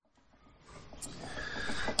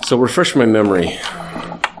So refresh my memory.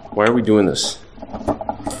 Why are we doing this?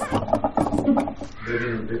 Living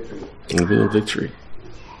in victory. Living in victory.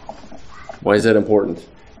 Why is that important?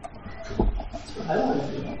 I don't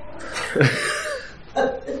know.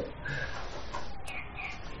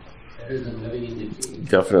 Better than living in defeat.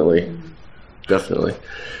 Definitely.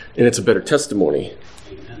 And it's a better testimony.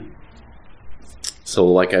 Amen. So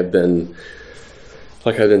like I've been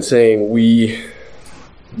saying,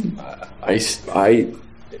 I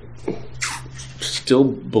still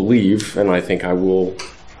believe, and I think I will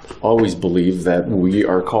always believe, that we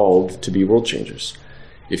are called to be world changers.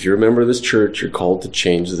 If you're a member of this church, you're called to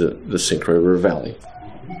change the St. Croix River Valley.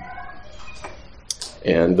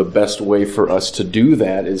 And the best way for us to do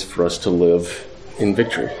that is for us to live in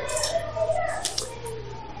victory.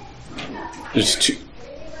 There's 2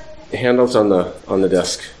 handouts on the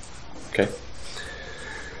desk. Okay?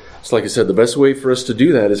 So like I said, the best way for us to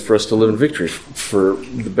do that is for us to live in victory. For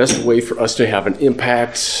the best way for us to have an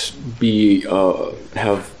impact,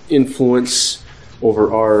 have influence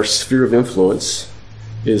over our sphere of influence,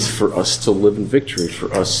 is for us to live in victory,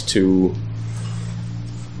 for us to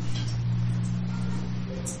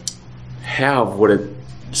have what it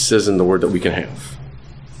says in the Word that we can have.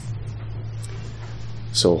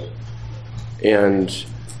 So, and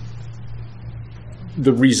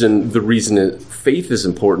the reason that faith is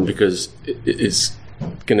important, because it is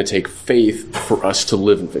going to take faith for us to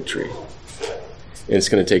live in victory. And it's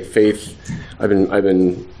going to take faith. I've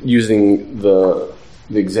been using the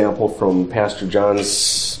example from Pastor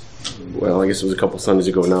John's, well, I guess it was a couple Sundays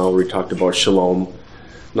ago now, where he talked about shalom,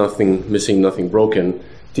 nothing missing, nothing broken,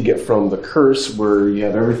 to get from the curse where you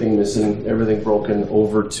have everything missing, everything broken,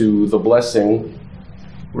 over to the blessing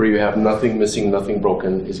where you have nothing missing, nothing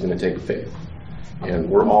broken, is going to take faith. And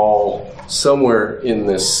we're all somewhere in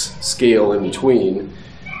this scale in between,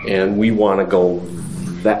 and we want to go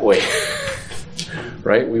that way.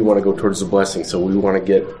 Right? We want to go towards the blessing. So we want to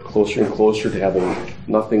get closer and closer to having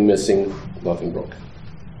nothing missing, nothing broken.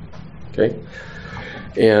 Okay?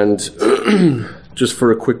 And just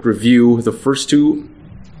for a quick review, the first 2,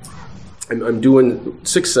 I'm doing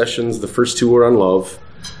 6 sessions. The first 2 are on love,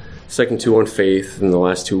 second 2 on faith, and the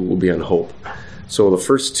last 2 will be on hope. So the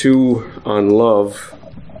first 2 on love,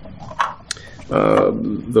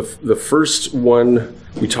 the first one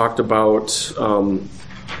we talked about,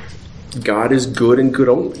 God is good and good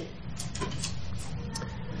only.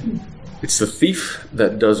 It's the thief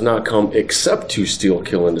that does not come except to steal,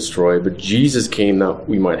 kill, and destroy, but Jesus came that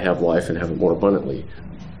we might have life and have it more abundantly.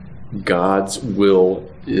 God's will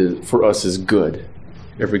for us is good.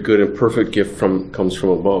 Every good and perfect gift comes from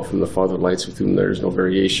above, from the Father of lights, with whom there is no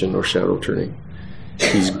variation or shadow of turning.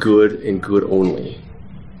 He's good and good only.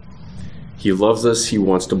 He loves us. He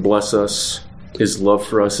wants to bless us. His love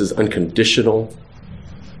for us is unconditional.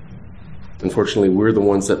 Unfortunately, we're the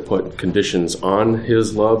ones that put conditions on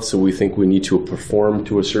His love, so we think we need to perform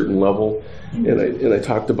to a certain level. And I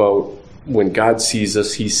talked about when God sees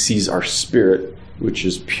us, He sees our spirit, which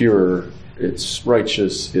is pure, it's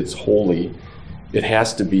righteous, it's holy. It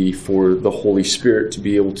has to be for the Holy Spirit to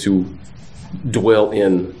be able to dwell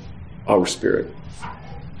in our spirit.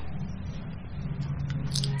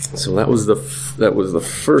 So that was the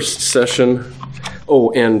first session.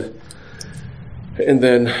 Oh, and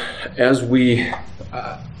then as we,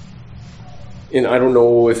 and I don't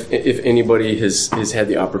know if anybody has had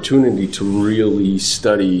the opportunity to really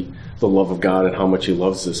study the love of God and how much He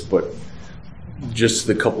loves us, but just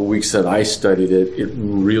the couple weeks that I studied it, it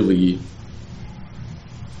really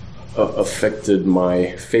affected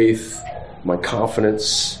my faith, my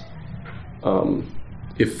confidence.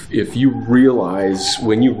 If you realize,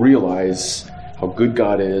 when you realize how good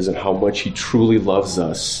God is and how much He truly loves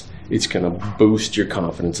us, it's going to boost your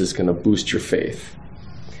confidence. It's going to boost your faith.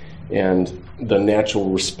 And the natural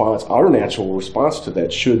response, our natural response to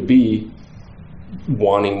that should be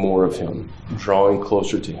wanting more of Him, drawing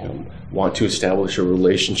closer to Him, want to establish a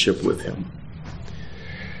relationship with Him.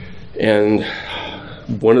 And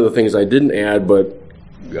one of the things I didn't add, but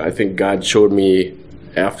I think God showed me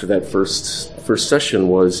after that first session,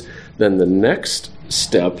 was then the next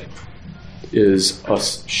step is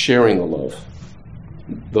us sharing the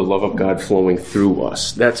love of God flowing through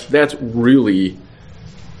us. That's really,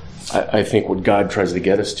 I think, what God tries to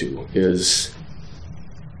get us to, is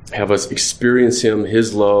have us experience Him,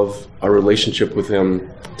 His love, our relationship with Him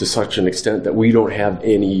to such an extent that we don't have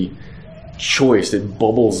any choice. It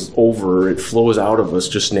bubbles over, it flows out of us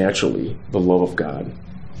just naturally, the love of God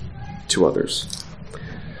to others.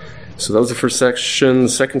 So that was the first section. The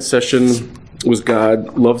second session was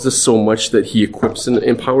God loves us so much that He equips and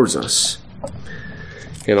empowers us.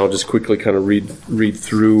 And I'll just quickly kind of read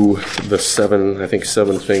through the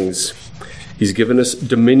seven things. He's given us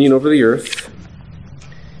dominion over the earth.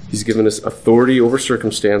 He's given us authority over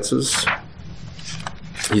circumstances.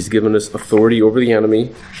 He's given us authority over the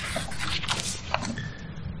enemy.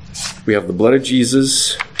 We have the blood of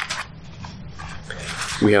Jesus.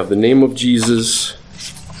 We have the name of Jesus.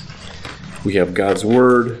 We have God's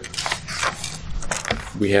Word.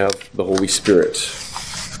 We have the Holy Spirit.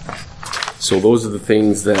 So those are the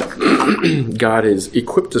things that God has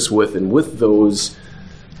equipped us with, and with those,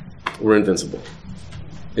 we're invincible.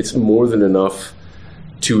 It's more than enough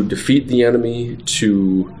to defeat the enemy,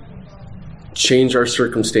 to change our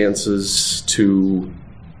circumstances, to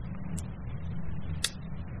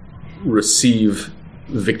receive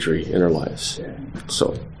victory in our lives.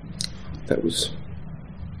 So that was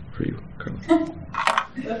for you, Carla.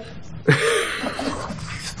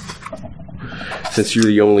 Since you're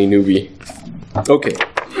the only newbie. Okay.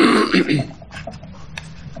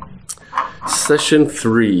 Session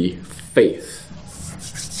 3, faith.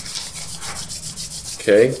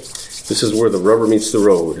 Okay? This is where the rubber meets the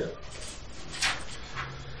road.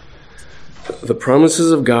 The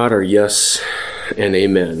promises of God are yes and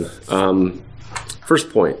amen. First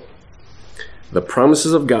point. The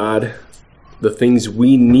promises of God, the things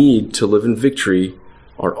we need to live in victory,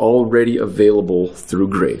 are already available through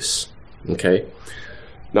grace. Okay?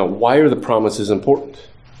 Now, why are the promises important?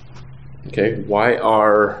 Okay? Why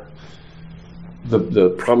are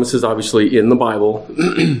the promises, obviously, in the Bible,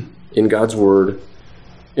 in God's Word,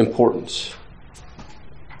 important?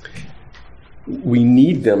 We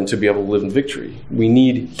need them to be able to live in victory. We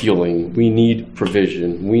need healing. We need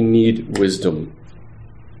provision. We need wisdom.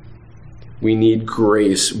 We need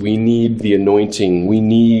grace. We need the anointing. We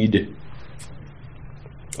need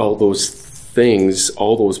all those things,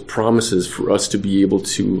 all those promises for us to be able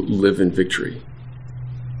to live in victory.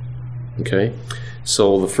 Okay?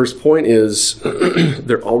 So the first point is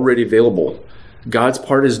they're already available. God's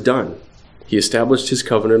part is done. He established his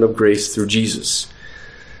covenant of grace through Jesus.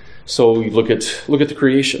 So you look at the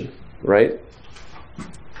creation, right?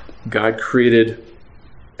 God created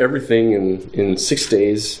everything in 6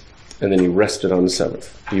 days, and then he rested on the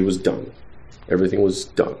seventh. He was done. Everything was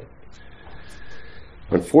done.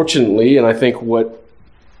 Unfortunately, and I think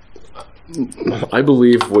I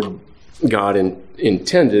believe what God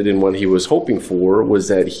intended and what he was hoping for was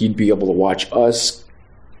that he'd be able to watch us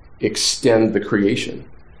extend the creation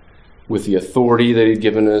with the authority that he'd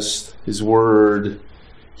given us, his word.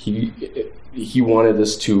 He wanted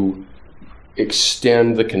us to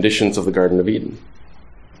extend the conditions of the Garden of Eden.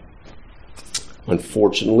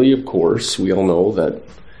 Unfortunately, of course, we all know that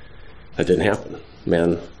didn't happen.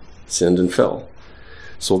 Man sinned and fell.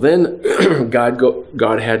 So then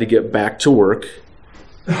God had to get back to work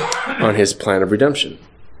on his plan of redemption.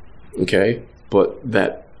 Okay? But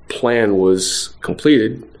that plan was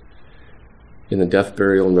completed in the death,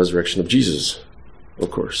 burial, and resurrection of Jesus, of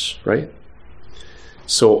course, right?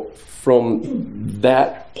 So from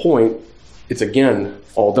that point, it's again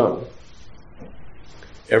all done.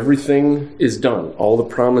 Everything is done. All the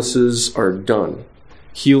promises are done.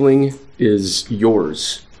 Healing is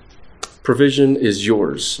yours. Provision is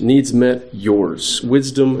yours. Needs met, yours.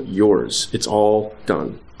 Wisdom, yours. It's all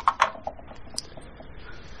done.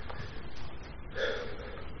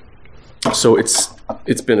 So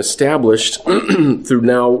it's been established through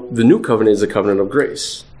now the new covenant is a covenant of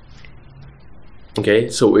grace. Okay,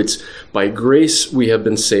 so it's by grace we have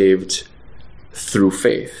been saved through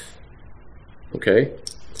faith. Okay?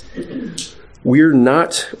 We're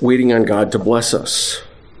not waiting on God to bless us.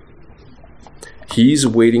 He's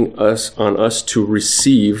waiting on us to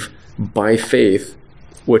receive by faith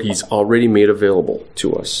what he's already made available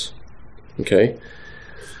to us. Okay?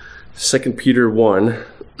 2 Peter 1,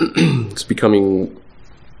 it's becoming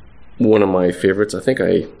one of my favorites. I think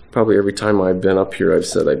probably every time I've been up here, I've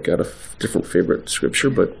said I've got a different favorite scripture.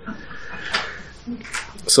 But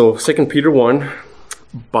so 2 Peter 1,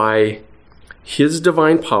 by his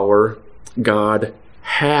divine power, God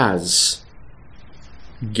has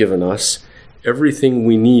given us everything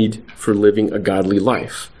we need for living a godly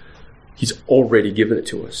life. He's already given it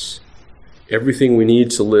to us. Everything we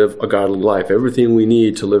need to live a godly life, everything we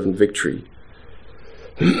need to live in victory.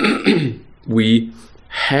 We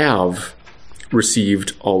have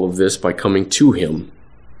received all of this by coming to him,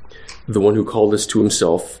 the one who called us to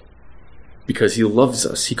himself, because he loves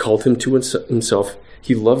us. He called him to himself.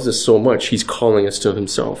 He loves us so much, he's calling us to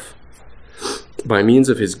himself by means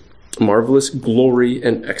of his marvelous glory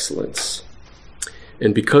and excellence.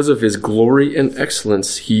 And because of his glory and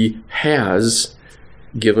excellence, he has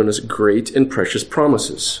given us great and precious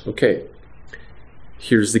promises. Okay.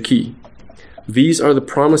 here's the key. These are the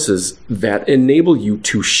promises that enable you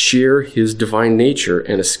to share his divine nature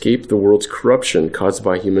and escape the world's corruption caused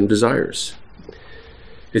by human desires.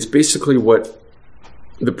 It's basically what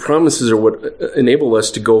the promises are, what enable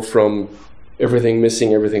us to go from everything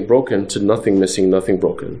missing, everything broken, to nothing missing, nothing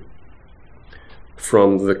broken.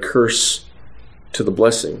 From the curse to the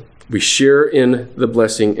blessing. We share in the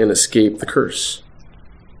blessing and escape the curse.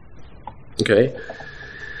 Okay?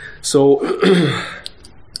 So,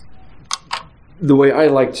 the way I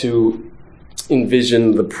like to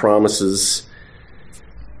envision the promises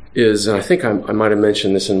is, and I think I might have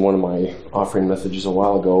mentioned this in one of my offering messages a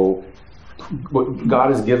while ago, what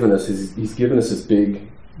God has given us is he's given us this big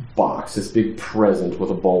box, this big present with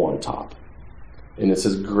a bow on top. And it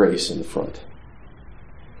says grace in the front.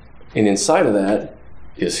 And inside of that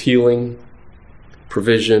is healing,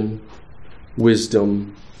 provision,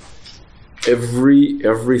 wisdom,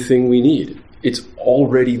 everything we need. It's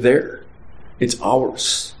already there. It's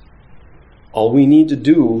ours. All we need to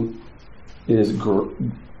do is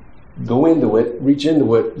go into it, reach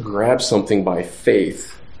into it, grab something by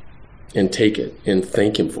faith, and take it and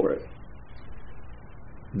thank him for it.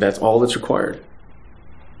 That's all that's required,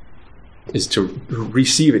 is to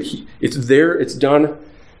receive it. It's there, it's done.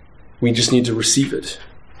 We just need to receive it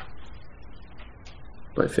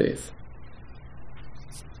by faith.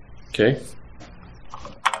 Okay?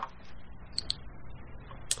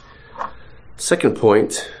 Second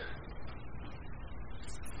point,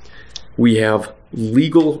 we have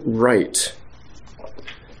legal right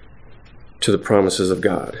to the promises of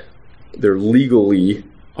God. They're legally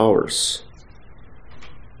ours.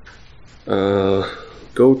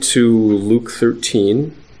 Go to Luke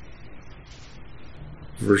 13,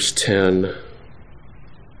 verse 10.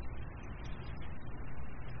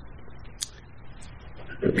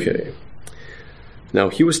 Okay. Now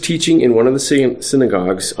he was teaching in one of the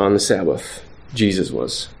synagogues on the Sabbath. Jesus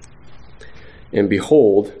was. And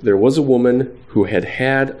behold, there was a woman who had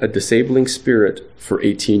had a disabling spirit for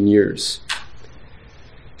 18 years.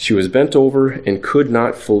 She was bent over and could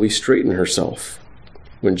not fully straighten herself.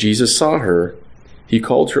 When Jesus saw her, he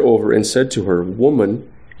called her over and said to her, "Woman,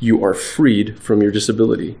 you are freed from your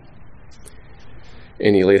disability."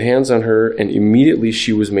 And he laid hands on her, and immediately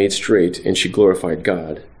she was made straight, and she glorified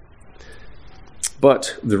God.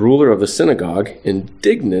 But the ruler of the synagogue,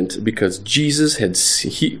 indignant because Jesus had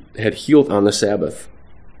healed on the Sabbath,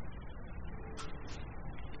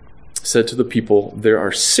 said to the people, "There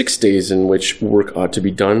are 6 days in which work ought to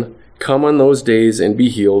be done. Come on those days and be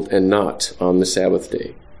healed, and not on the Sabbath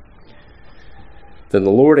day." Then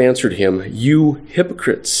the Lord answered him, "You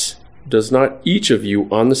hypocrites! Does not each of you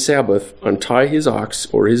on the Sabbath untie his ox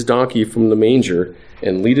or his donkey from the manger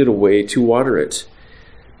and lead it away to water it?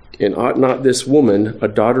 And ought not this woman, a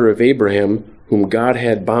daughter of Abraham, whom God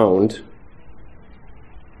had bound..."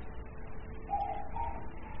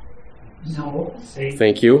 No.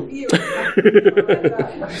 Thank you.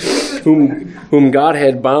 whom God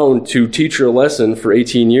had bound to teach her a lesson for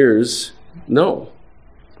 18 years. No.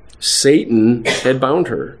 Satan had bound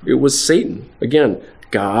her. It was Satan. Again,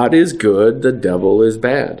 God is good, the devil is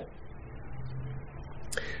bad.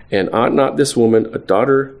 And ought not this woman, a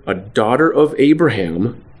daughter of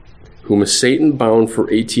Abraham, whom Satan bound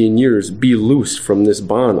for 18 years, be loosed from this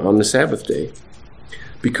bond on the Sabbath day?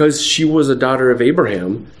 Because she was a daughter of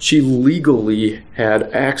Abraham, she legally had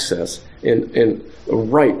access and a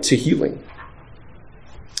right to healing.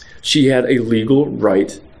 She had a legal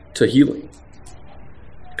right to healing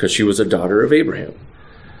because she was a daughter of Abraham.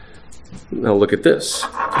 Now look at this.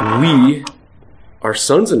 We are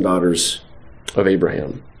sons and daughters of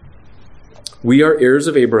Abraham. We are heirs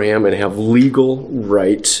of Abraham and have legal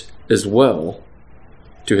right as well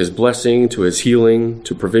to his blessing, to his healing,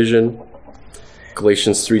 to provision.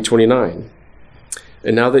 Galatians 3:29.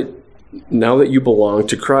 And now that you belong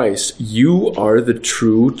to Christ, you are the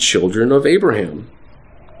true children of Abraham.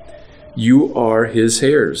 You are his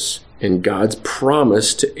heirs, and God's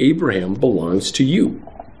promise to Abraham belongs to you.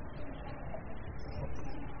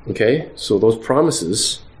 Okay, so those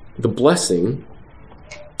promises, the blessing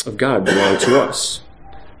of God belong to us.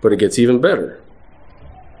 But it gets even better.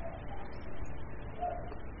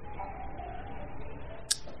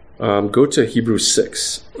 Go to Hebrews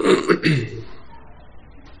 6.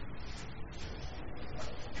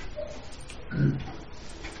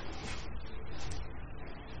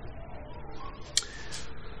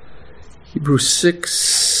 Hebrews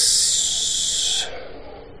 6,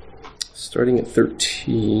 starting at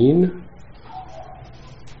 13.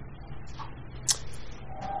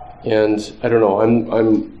 And I don't know,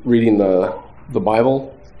 I'm reading the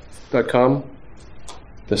Bible.com.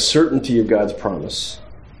 The certainty of God's promise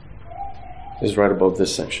is right above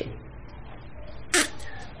this section.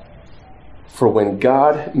 For when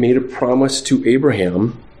God made a promise to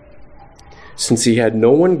Abraham, since he had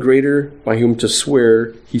no one greater by whom to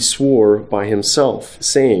swear, he swore by himself,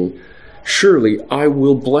 saying, surely I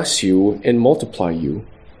will bless you and multiply you.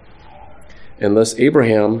 And thus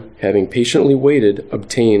Abraham, having patiently waited,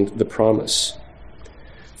 obtained the promise.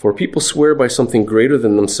 For people swear by something greater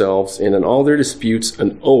than themselves, and in all their disputes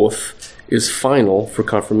an oath is final for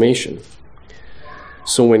confirmation.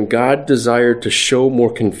 So when God desired to show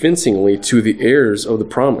more convincingly to the heirs of the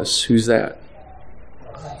promise, who's that?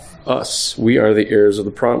 Us. We are the heirs of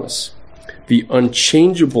the promise. The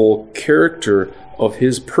unchangeable character of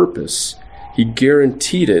his purpose, he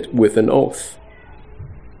guaranteed it with an oath.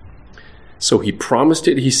 So he promised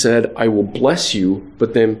it, he said, I will bless you,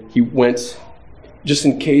 but then he went, just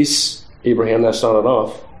in case, Abraham, that's not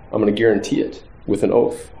enough, I'm going to guarantee it with an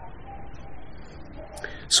oath.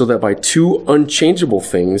 So that by two unchangeable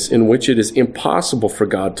things in which it is impossible for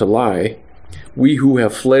God to lie, we who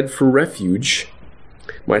have fled for refuge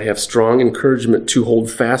might have strong encouragement to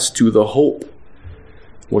hold fast to the hope.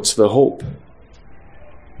 What's the hope?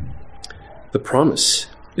 The promise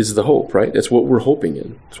is the hope, right? That's what we're hoping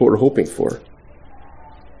in. That's what we're hoping for.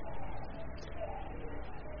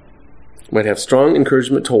 Might have strong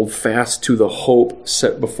encouragement to hold fast to the hope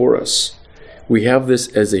set before us. We have this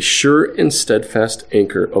as a sure and steadfast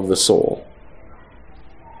anchor of the soul.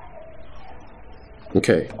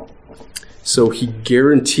 Okay. So he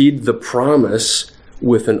guaranteed the promise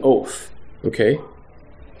with an oath. Okay?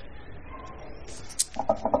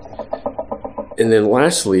 And then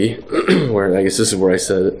lastly, where I guess this is where I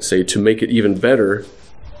say to make it even better,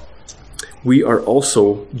 we are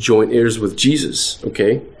also joint heirs with Jesus.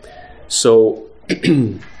 Okay? So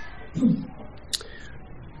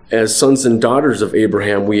as sons and daughters of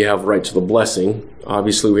Abraham, we have right to the blessing.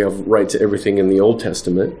 Obviously, we have right to everything in the Old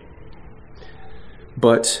Testament.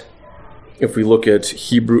 But if we look at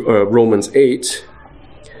Romans 8,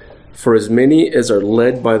 for as many as are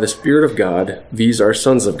led by the Spirit of God, these are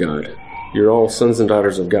sons of God. You're all sons and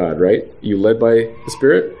daughters of God, right? You led by the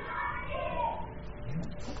Spirit?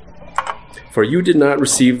 For you did not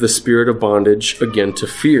receive the spirit of bondage again to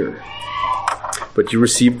fear, but you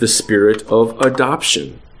received the spirit of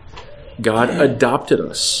adoption. God adopted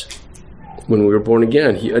us. When we were born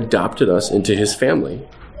again, he adopted us into his family.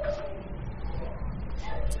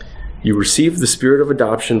 You received the spirit of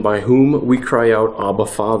adoption by whom we cry out, Abba,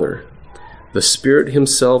 Father. The Spirit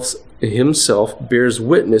himself bears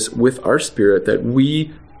witness with our spirit that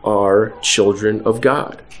we are children of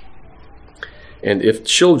God. And if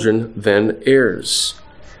children, then heirs.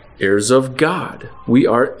 Heirs of God. We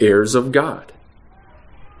are heirs of God.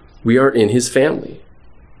 We are in his family.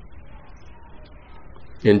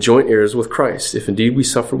 And joint heirs with Christ, if indeed we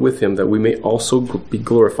suffer with him, that we may also be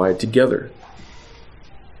glorified together.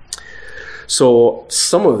 So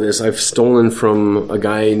some of this I've stolen from a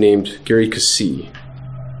guy named Gary Cassie.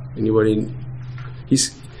 Anybody?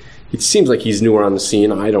 It seems like he's newer on the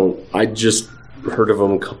scene. I just heard of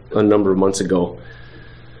him a number of months ago.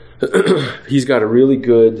 He's got a really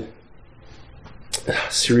good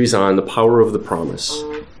series on the power of the promise.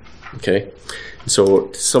 Okay?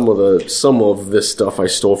 So some of this stuff I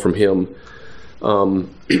stole from him.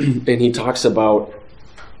 And he talks about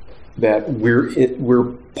that we're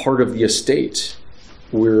part of the estate.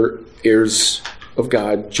 We're heirs of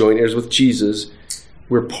God, joint heirs with Jesus.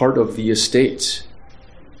 We're part of the estate.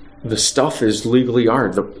 The stuff is legally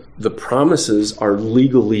ours. The promises are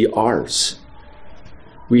legally ours.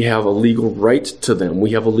 We have a legal right to them.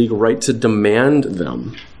 We have a legal right to demand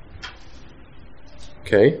them.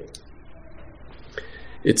 Okay?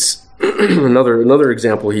 It's another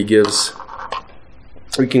example he gives.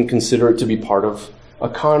 We can consider it to be part of a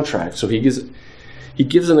contract. So he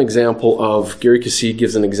gives an example of, Gary Cassie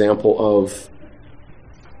gives an example of,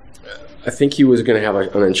 I think he was going to have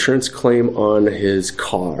an insurance claim on his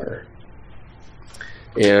car.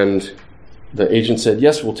 And the agent said,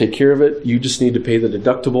 yes, we'll take care of it. You just need to pay the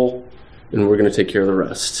deductible, and we're going to take care of the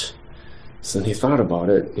rest. So then he thought about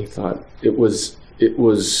it. He thought it was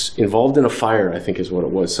involved in a fire, I think is what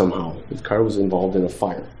it was somehow. The car was involved in a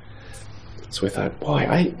fire. So I thought,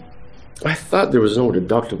 boy, I thought there was no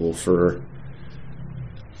deductible for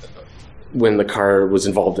when the car was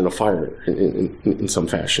involved in a fire in some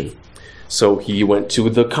fashion. So he went to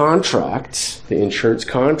the contract, the insurance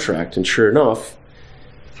contract, and sure enough,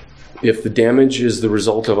 if the damage is the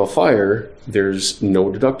result of a fire, there's no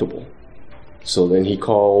deductible. So then he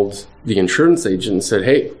called the insurance agent and said,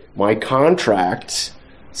 hey, my contract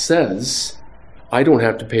says I don't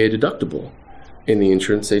have to pay a deductible. And the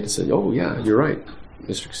insurance agent said, oh, yeah, you're right.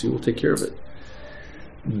 Mr. Cassie will take care of it.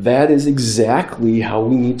 That is exactly how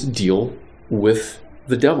we need to deal with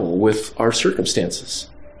the devil, with our circumstances.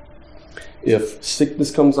 If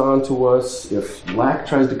sickness comes on to us, if lack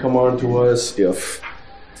tries to come on to us, if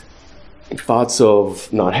thoughts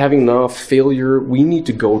of not having enough, failure, we need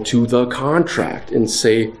to go to the contract and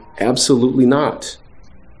say, absolutely not.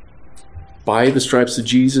 By the stripes of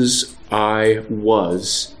Jesus, I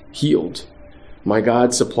was healed. My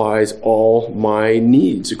God supplies all my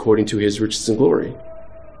needs according to his riches and glory.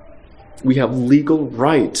 We have legal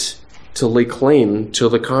right to lay claim to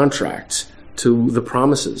the contract, to the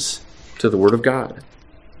promises, to the Word of God.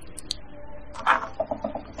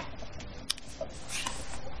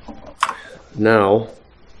 Now,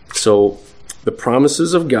 so the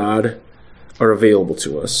promises of God are available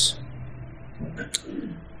to us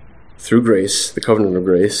through grace, the covenant of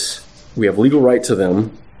grace. We have legal right to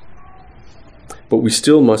them, but we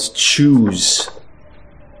still must choose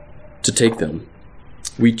to take them.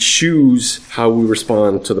 We choose how we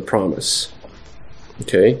respond to the promise.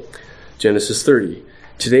 Okay? Genesis 30.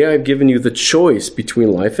 Today I have given you the choice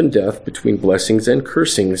between life and death, between blessings and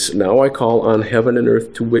cursings. Now I call on heaven and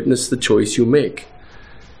earth to witness the choice you make.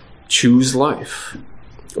 Choose life.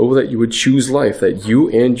 Oh, that you would choose life, that you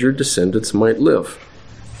and your descendants might live.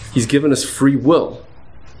 He's given us free will.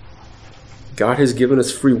 God has given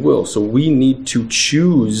us free will, so we need to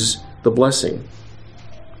choose the blessing.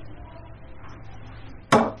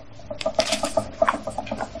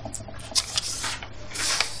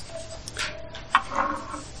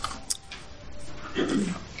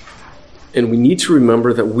 And we need to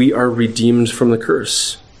remember that we are redeemed from the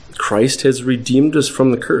curse. Christ has redeemed us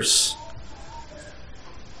from the curse.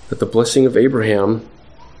 That the blessing of Abraham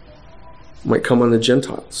might come on the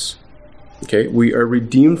Gentiles. Okay? We are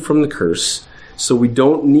redeemed from the curse, so we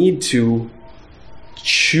don't need to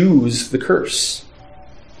choose the curse.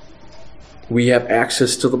 We have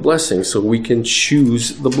access to the blessing, so we can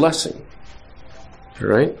choose the blessing. All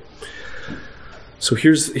right? So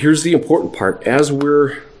here's the important part.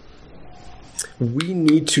 We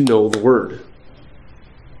need to know the Word.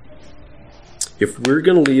 If we're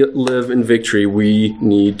going to live in victory, we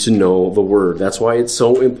need to know the Word. That's why it's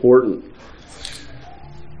so important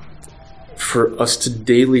for us to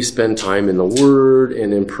daily spend time in the Word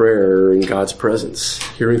and in prayer in God's presence,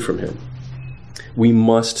 hearing from Him. We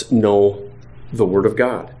must know the Word of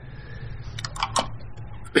God.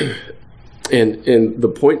 And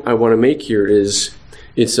the point I want to make here is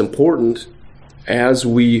it's important as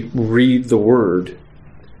we read the Word,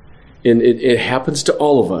 and it happens to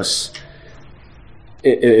all of us.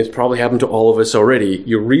 It's probably happened to all of us already.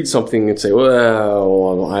 You read something and say,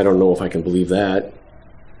 well, I don't know if I can believe that.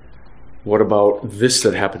 What about this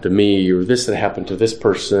that happened to me, or this that happened to this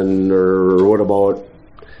person, or what about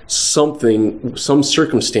something, some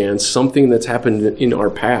circumstance, something that's happened in our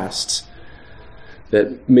past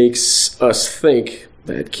that makes us think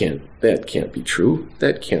that can't be true.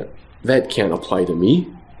 That can't apply to me.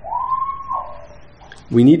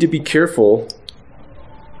 We need to be careful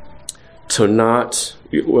to not,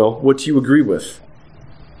 what do you agree with?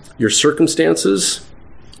 Your circumstances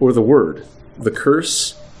or the Word? The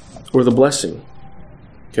curse or the blessing?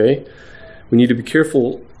 Okay? We need to be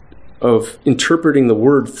careful of interpreting the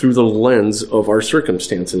Word through the lens of our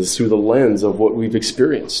circumstances, through the lens of what we've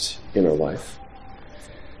experienced in our life.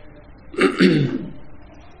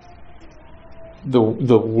 The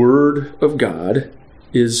Word of God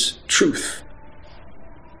is truth.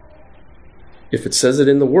 If it says it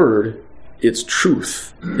in the Word, it's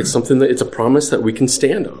truth. It's something that it's a promise that we can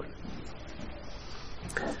stand on.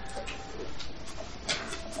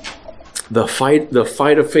 The fight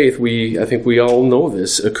of faith, I think we all know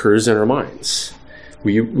this, occurs in our minds.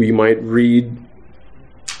 We might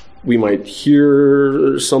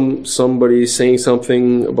hear somebody saying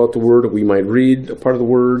something about the Word, or we might read a part of the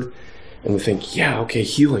Word, and we think, yeah, okay,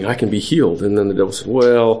 healing, I can be healed. And then the devil says,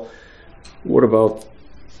 well, what about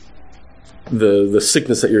the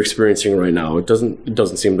sickness that you're experiencing right now? It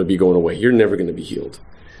doesn't seem to be going away. You're never going to be healed.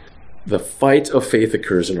 The fight of faith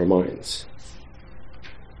occurs in our minds.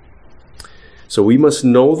 So we must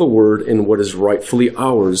know the Word and what is rightfully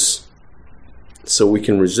ours, so we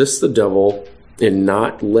can resist the devil and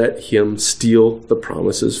not let him steal the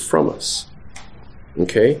promises from us.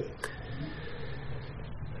 Okay?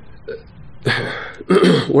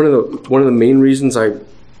 One of the main reasons I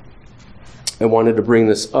wanted to bring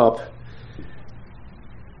this up,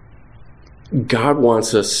 God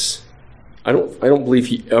wants us, I don't believe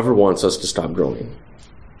He ever wants us to stop growing.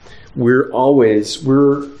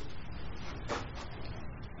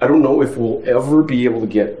 I don't know if we'll ever be able to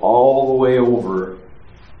get all the way over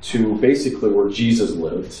to basically where Jesus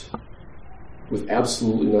lived, with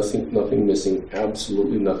absolutely nothing missing,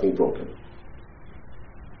 absolutely nothing broken.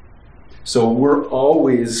 So we're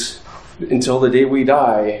always, until the day we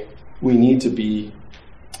die, we need to be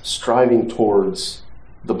striving towards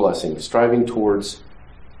the blessing, striving towards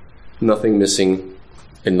nothing missing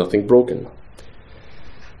and nothing broken.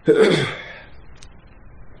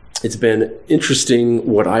 It's been interesting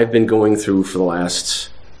what I've been going through for the last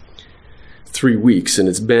 3 weeks, and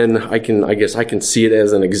it's been, I guess I can see it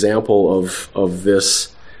as an example of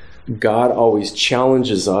this. God always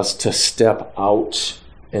challenges us to step out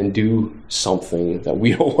and do something that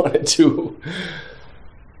we don't want to do,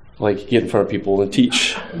 like get in front of people and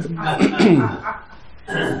teach.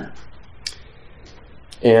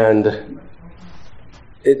 And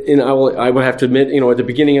I would have to admit, at the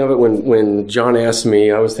beginning of it, when John asked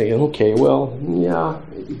me, I was thinking, okay, well, yeah,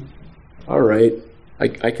 all right, I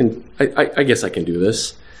guess I can do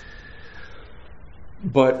this.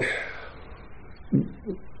 But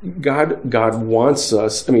God wants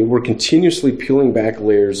us. I mean, we're continuously peeling back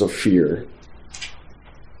layers of fear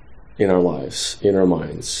in our lives, in our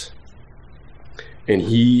minds, and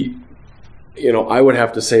He, I would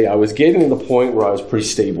have to say, I was getting to the point where I was pretty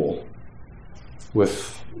stable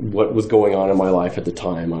with what was going on in my life at the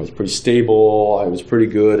time. I was pretty stable. I was pretty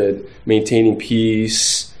good at maintaining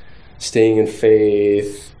peace, staying in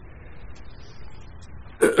faith.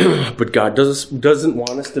 But God doesn't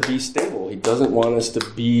want us to be stable. He doesn't want us to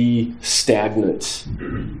be stagnant.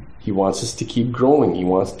 He wants us to keep growing. He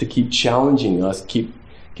wants to keep challenging us, keep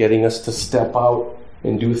getting us to step out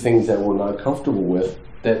and do things that we're not comfortable with,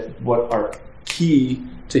 that what are key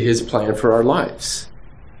to His plan for our lives.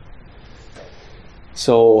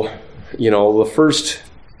 So, the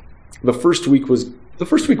first week was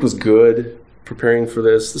good, preparing for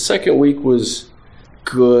this. The second week was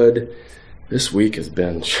good. This week has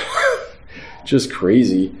been just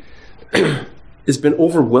crazy. It's been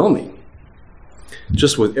overwhelming,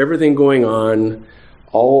 just with everything going on,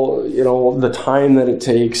 all the time that it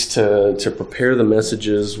takes to prepare the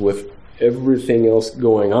messages, with everything else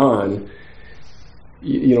going on.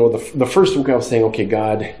 The first week I was saying, okay,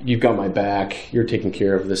 God, you've got my back. You're taking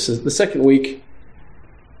care of this. The second week,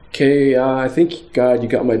 okay, I think, God, you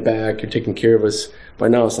got my back. You're taking care of us. By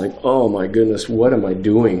now it's like, oh my goodness, what am I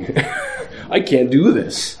doing? I can't do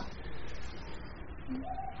this.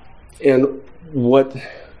 And what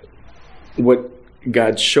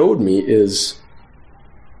God showed me is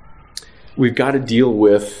we've got to deal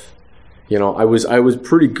with, I was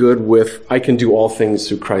pretty good with, I can do all things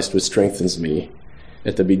through Christ who strengthens me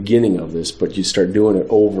at the beginning of this, but you start doing it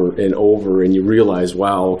over and over and you realize,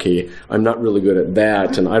 wow, okay, I'm not really good at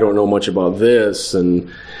that, and I don't know much about this, and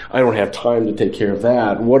I don't have time to take care of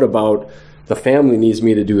that. What about the family needs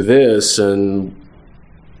me to do this? And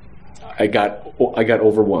I got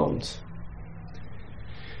overwhelmed.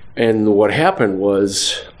 And what happened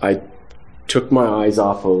was I took my eyes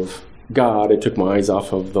off of God, I took my eyes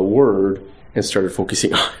off of the Word, and started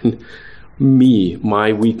focusing on me,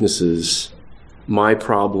 my weaknesses, my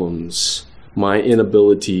problems, my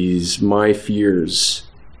inabilities, my fears.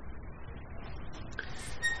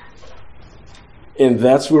 And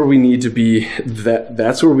that's where we need to be,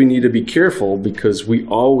 that's where we need to be careful, because we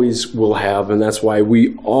always will have, and that's why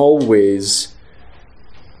we always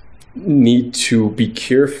need to be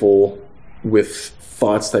careful with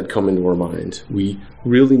thoughts that come into our mind. We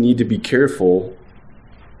really need to be careful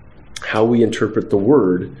how we interpret the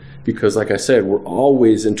Word, because like I said, we're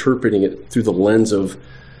always interpreting it through the lens of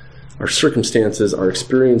our circumstances, our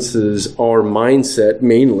experiences, our mindset,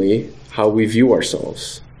 mainly how we view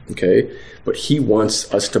ourselves, okay? But He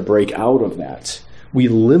wants us to break out of that. We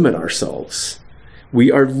limit ourselves.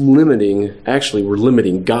 We're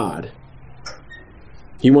limiting God.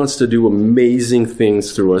 He wants to do amazing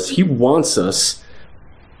things through us. He wants us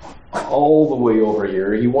all the way over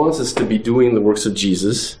here. He wants us to be doing the works of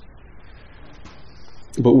Jesus.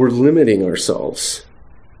 But we're limiting ourselves.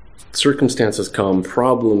 Circumstances come,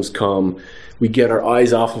 problems come. We get our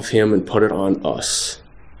eyes off of Him and put it on us.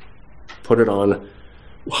 Put it on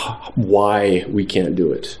why we can't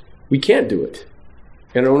do it. We can't do it.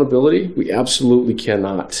 In our own ability, we absolutely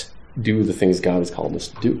cannot do the things God has called us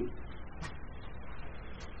to do.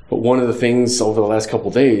 But one of the things over the last couple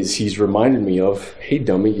of days, He's reminded me of, hey,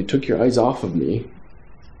 dummy, you took your eyes off of me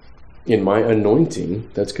in my anointing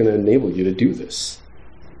that's going to enable you to do this.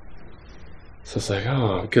 So it's like,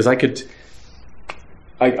 oh, because I could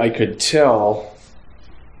tell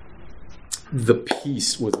the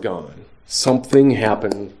peace was gone. Something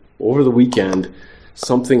happened over the weekend.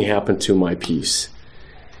 Something happened to my peace.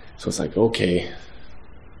 So it's like, okay,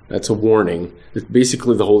 that's a warning. It's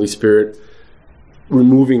basically the Holy Spirit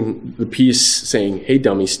removing the piece, saying, hey,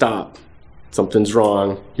 dummy, stop. Something's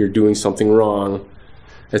wrong. You're doing something wrong.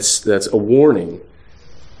 That's a warning.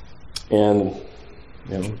 And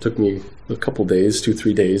it took me a couple days,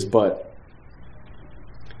 2-3 days, but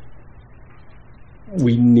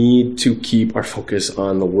we need to keep our focus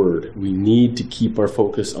on the Word. We need to keep our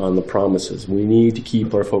focus on the promises. We need to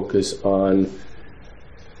keep our focus on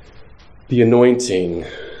the anointing.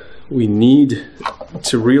 We need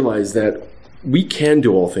to realize that we can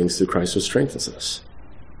do all things through Christ who strengthens us.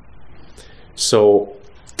 So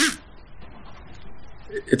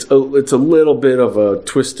it's a little bit of a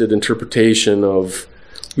twisted interpretation of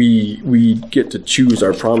we get to choose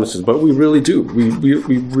our promises, but we really do. We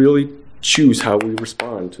really choose how we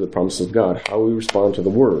respond to the promises of God, how we respond to the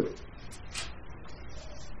Word.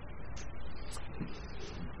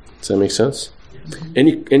 Does that make sense?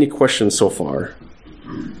 Any questions so far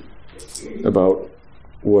about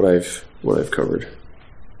what I've covered?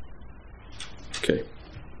 Okay.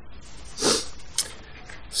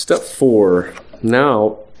 Step 4.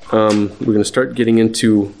 Now we're going to start getting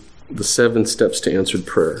into the 7 steps to answered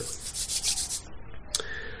prayer.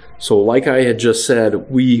 So like I had just said,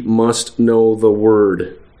 we must know the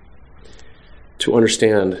Word to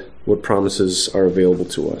understand what promises are available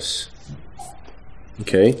to us.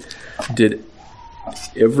 Okay? Did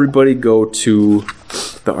everybody go to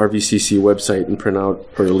the RVCC website and print out,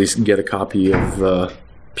 or at least get a copy of the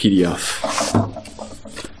PDF?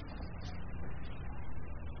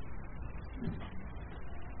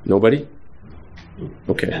 Nobody?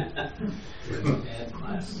 Okay.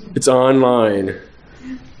 It's online.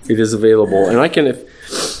 It is available, and I don't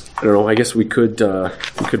know. I guess we could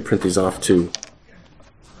print these off too.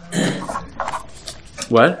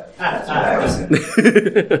 What?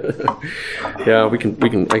 Yeah, I can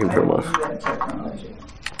print them off.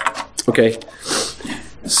 Okay.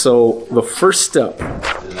 So the first step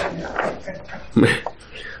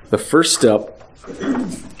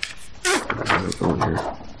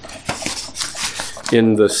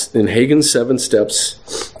in Hagin's 7 steps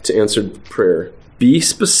to answered prayer, be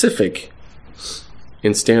specific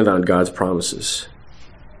and stand on God's promises.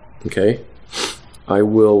 Okay?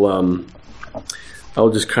 I'll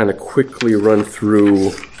just kind of quickly run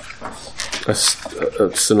through a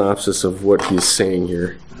synopsis of what he's saying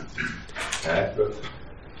here. Do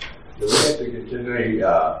we have to continually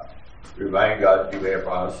remind God to keep a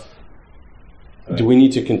promise? Do we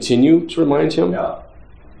need to continue to remind him? Yeah.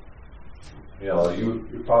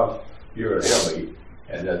 You promised you're going to help me,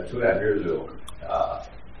 and then 2.5 years ago,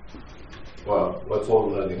 what's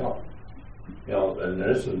holding anything up? And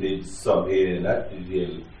this one needs some healing, and that needs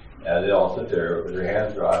healing. And they all sit there with their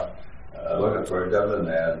hands dropped, looking for Devin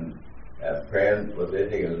and praying what they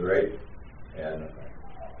think is right. And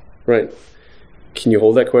right. Can you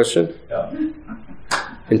hold that question? Yeah.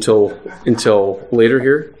 Until later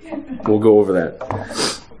here? We'll go over that.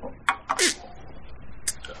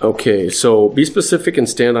 Okay, so be specific and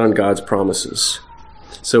stand on God's promises.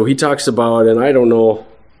 So he talks about, and I don't know,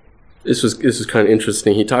 this is kind of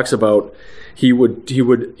interesting. He talks about he would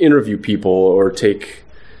interview people or take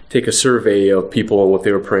a survey of people and what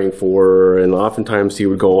they were praying for, and oftentimes he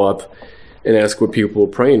would go up and ask what people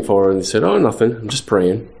were praying for, and they said, "Oh, nothing, I'm just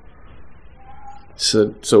praying."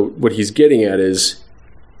 So what he's getting at is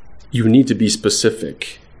you need to be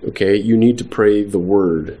specific, okay? You need to pray the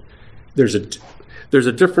Word. There's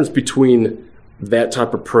a difference between that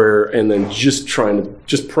type of prayer and then just praying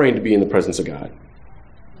to be in the presence of God.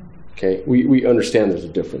 Okay? We understand there's a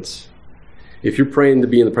difference. If you're praying to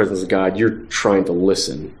be in the presence of God, you're trying to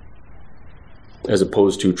listen as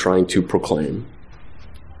opposed to trying to proclaim.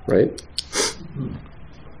 Right?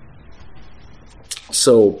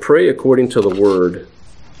 So, pray according to the Word.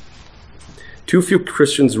 Too few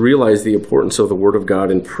Christians realize the importance of the Word of God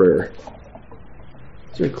in prayer.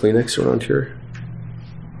 Is there a Kleenex around here?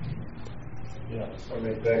 yeah,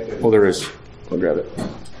 something back there. Oh, there is. I'll grab it.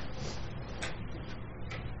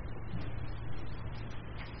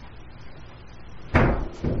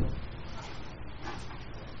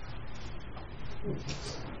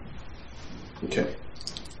 Okay.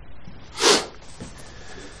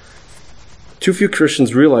 Too few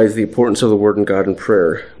Christians realize the importance of the Word of God in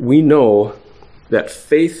prayer. We know that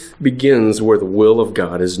faith begins where the will of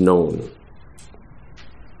God is known.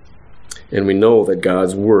 And we know that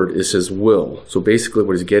God's Word is His will. So basically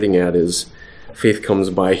what he's getting at is faith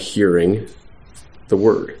comes by hearing the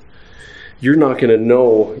Word. You're not going to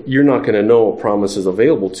know a promise is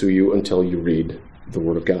available to you until you read the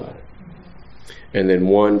Word of God. And then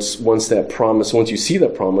once you see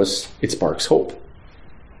that promise, it sparks hope.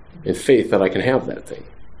 and faith that I can have that thing.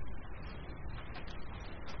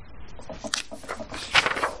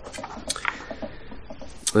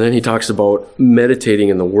 And then he talks about meditating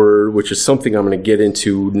in the Word, which is something I'm going to get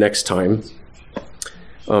into next time.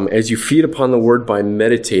 As you feed upon the Word by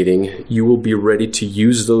meditating, you will be ready to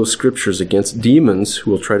use those scriptures against demons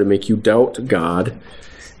who will try to make you doubt God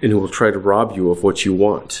and who will try to rob you of what you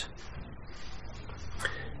want.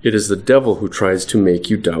 It is the devil who tries to make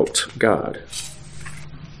you doubt God.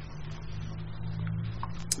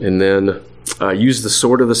 And then use the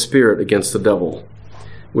sword of the Spirit against the devil.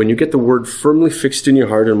 When you get the Word firmly fixed in your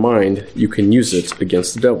heart and mind, you can use it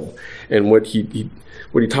against the devil. And what he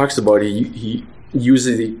talks about, he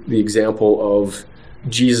uses the example of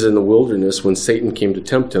Jesus in the wilderness when Satan came to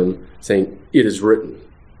tempt him, saying, "It is written."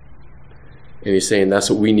 And he's saying that's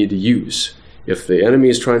what we need to use. If the enemy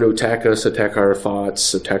is trying to attack us, attack our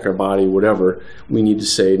thoughts, attack our body, whatever, we need to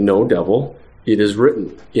say, "No, devil, it is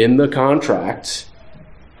written. In the contract,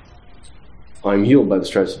 I'm healed by the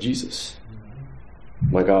stripes of Jesus.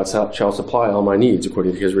 My God shall supply all my needs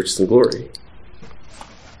according to his riches and glory."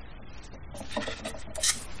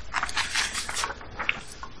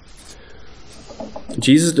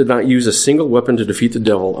 Jesus did not use a single weapon to defeat the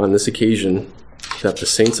devil on this occasion that the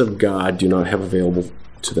saints of God do not have available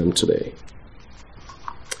to them today.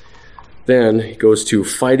 Then he goes to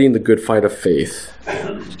fighting the good fight of faith.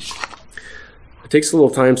 It takes a little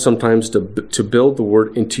time sometimes to build the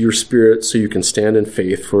Word into your spirit so you can stand in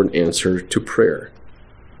faith for an answer to prayer.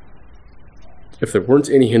 If there weren't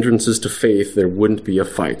any hindrances to faith, there wouldn't be a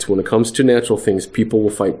fight. When it comes to natural things, people will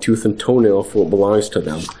fight tooth and toenail for what belongs to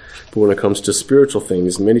them. But when it comes to spiritual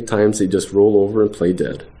things, many times they just roll over and play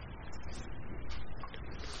dead.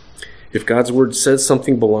 If God's Word says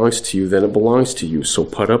something belongs to you, then it belongs to you. So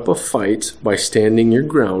put up a fight by standing your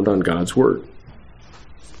ground on God's Word.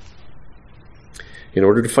 In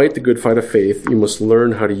order to fight the good fight of faith, you must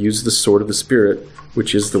learn how to use the sword of the Spirit,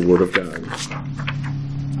 which is the Word of God.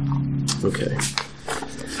 Okay,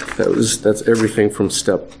 that's everything from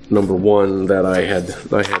step number 1 that I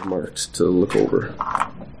had marked to look over.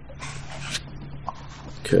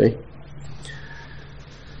 Okay,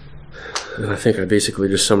 and I think I basically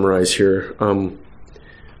just summarize here.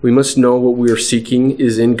 We must know what we are seeking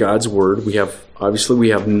is in God's Word. We have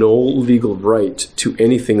no legal right to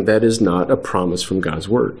anything that is not a promise from God's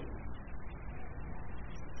Word.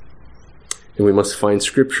 And we must find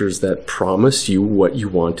scriptures that promise you what you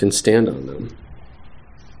want and stand on them.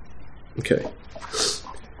 Okay.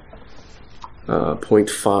 Point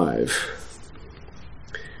 5.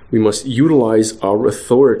 We must utilize our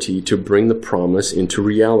authority to bring the promise into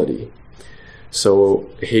reality. So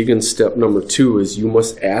Hagin's step number 2 is you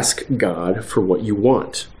must ask God for what you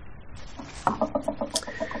want.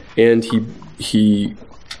 And he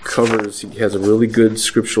has a really good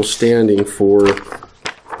scriptural standing for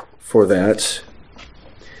that.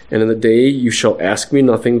 And in the day you shall ask me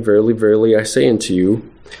nothing, verily, verily, I say unto you,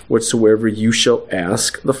 whatsoever you shall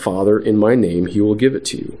ask the Father in my name, he will give it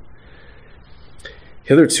to you.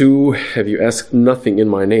 Hitherto have you asked nothing in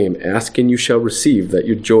my name. Ask and you shall receive, that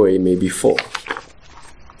your joy may be full.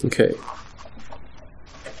 Okay.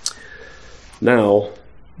 Now,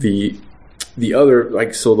 the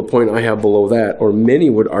other, so the point I have below that, or many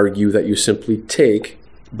would argue that you simply take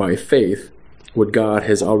by faith what God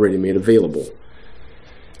has already made available.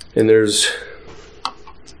 And there's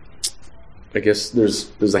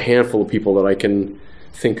a handful of people that I can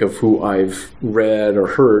think of who I've read or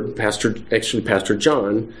heard. Pastor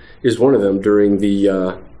John is one of them during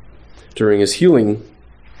his healing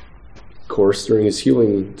course, during his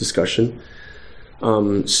healing discussion,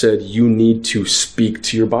 said you need to speak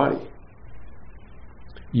to your body.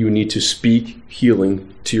 You need to speak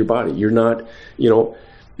healing to your body. You're not,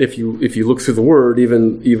 if you look through the Word,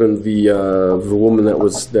 even the woman that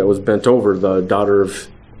was bent over, the daughter of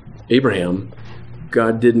Abraham,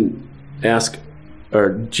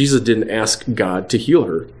 Jesus didn't ask God to heal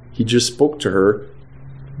her. He just spoke to her,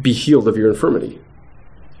 "Be healed of your infirmity."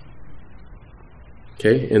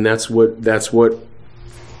 Okay, and that's what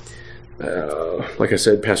like I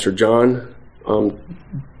said, Pastor John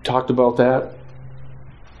talked about that.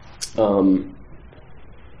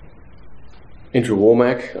 Andrew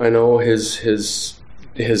Womack, I know, has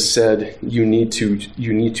said you need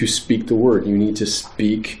to speak the Word. You need to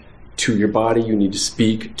speak to your body. You need to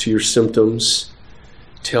speak to your symptoms.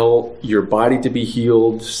 Tell your body to be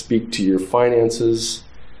healed. Speak to your finances.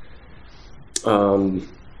 In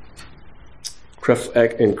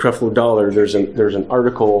Creflo Dollar, there's an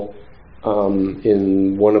article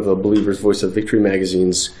in one of the Believer's Voice of Victory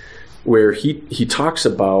magazines where he talks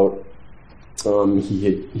about he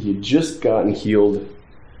had just gotten healed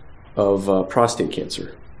of prostate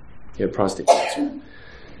cancer. He had prostate cancer.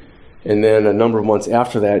 And then a number of months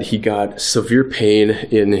after that, he got severe pain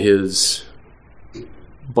in his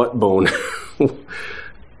butt bone,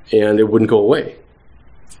 and it wouldn't go away.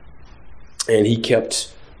 And he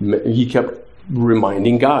kept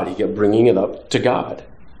reminding God. He kept bringing it up to God.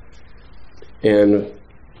 And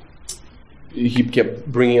he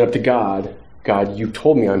kept bringing it up to God. God, you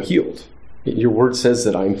told me I'm healed. Your word says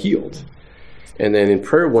that I'm healed. And then in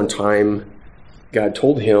prayer one time, God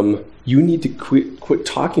told him, you need to quit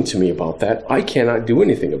talking to me about that. I cannot do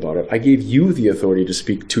anything about it. I gave you the authority to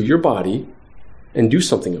speak to your body and do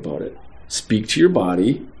something about it. Speak to your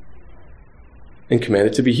body and command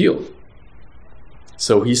it to be healed.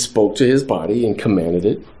 So he spoke to his body and commanded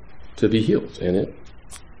it to be healed, and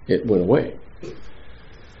it went away.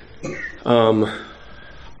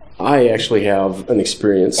 I actually have an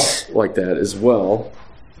experience like that as well.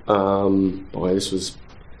 This was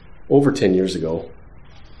over 10 years ago.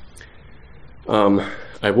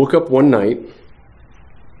 I woke up one night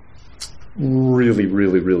really,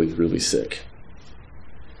 really, really, really sick.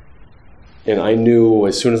 And I knew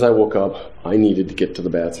as soon as I woke up, I needed to get to the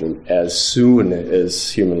bathroom as soon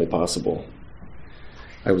as humanly possible.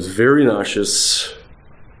 I was very nauseous,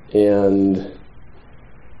 and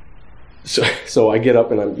so I get up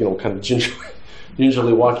and I'm, kind of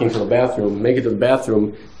gingerly walking to the bathroom, make it to the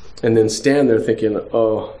bathroom, and then stand there thinking,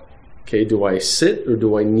 oh, okay, do I sit or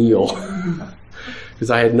do I kneel? Because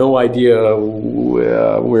I had no idea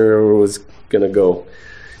where it was going to go.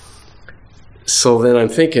 So then I'm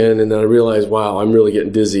thinking, and then I realized, wow, I'm really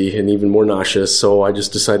getting dizzy and even more nauseous, so I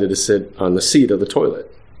just decided to sit on the seat of the toilet.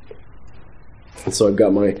 And so I've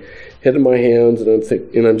got my head in my hands,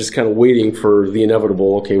 and I'm just kind of waiting for the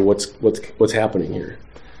inevitable, okay, what's happening here?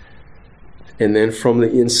 And then from the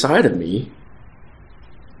inside of me,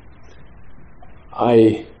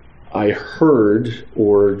 I heard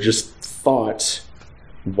or just thought,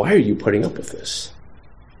 why are you putting up with this?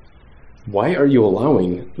 Why are you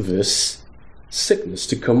allowing this sickness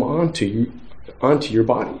to come onto your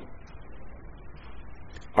body?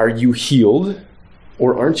 Are you healed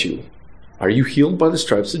or aren't you? Are you healed by the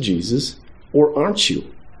stripes of Jesus or aren't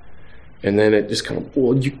you? And then it just kind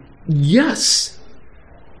of, yes.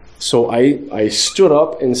 So I stood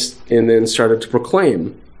up and then started to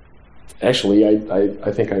proclaim. Actually,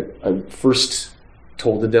 I think I first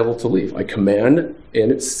told the devil to leave. I command,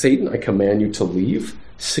 and it's Satan, I command you to leave.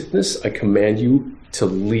 Sickness, I command you to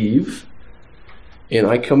leave. And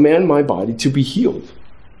I command my body to be healed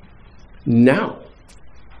now.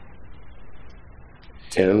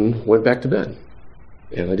 And went back to bed.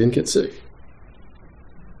 And I didn't get sick.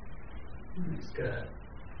 That's good.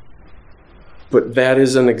 But that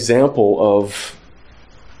is an example of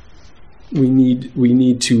we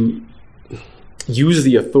need to use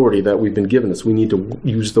the authority that we've been given us. We need to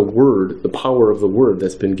use the word, the power of the word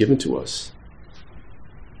that's been given to us.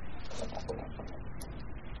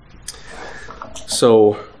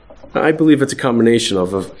 So I believe it's a combination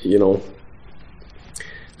of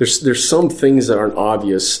there's some things that aren't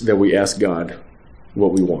obvious that we ask God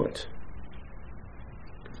what we want,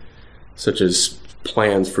 such as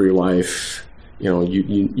plans for your life.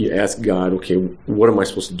 You ask God, okay, what am I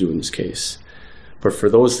supposed to do in this case? But for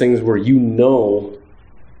those things where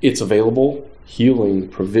it's available, healing,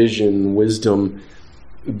 provision, wisdom,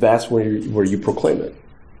 that's where you proclaim it.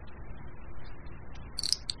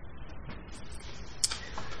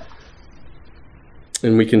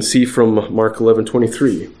 And we can see from Mark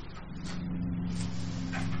 11:23,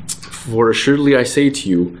 for assuredly I say to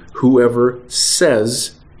you, whoever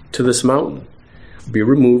says to this mountain, be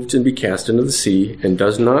removed and be cast into the sea, and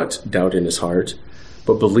does not doubt in his heart,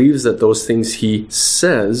 but believes that those things he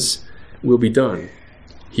says will be done,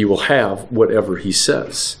 he will have whatever he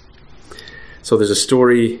says. So there's a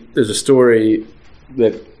story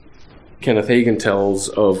that Kenneth Hagin tells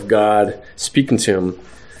of God speaking to him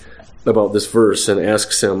about this verse and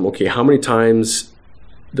asks him, okay, how many times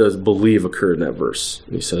does believe occur in that verse?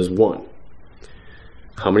 And he says 1.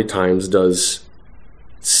 How many times does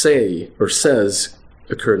say or says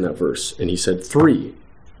occur in that verse? And he said 3.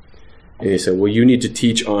 And he said, well, you need to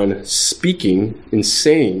teach on speaking and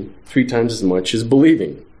saying 3 times as much as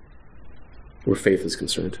believing, where faith is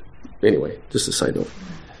concerned. Anyway, just a side note.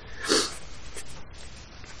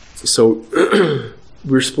 So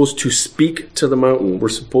we're supposed to speak to the mountain. We're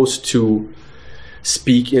supposed to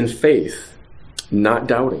speak in faith, not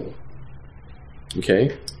doubting.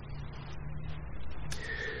 Okay?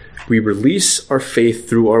 We release our faith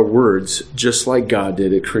through our words, just like God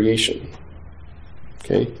did at creation.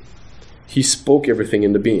 Okay? He spoke everything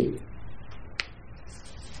into being.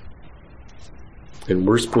 And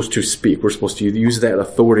we're supposed to speak. We're supposed to use that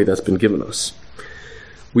authority that's been given us.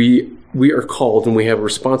 We are called, and we have a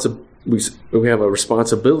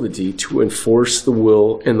responsibility to enforce the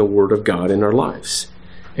will and the word of God in our lives.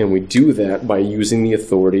 And we do that by using the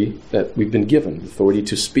authority that we've been given, the authority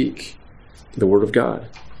to speak the word of God.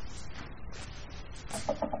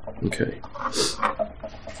 Okay.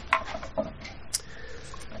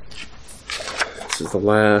 This is the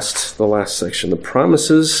last section. The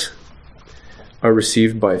promises are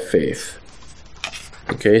received by faith.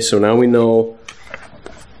 Okay, so now we know.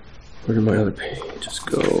 Where did my other pages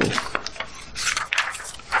go?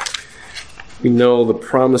 We know the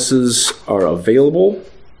promises are available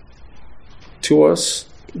to us.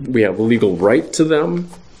 We have legal right to them.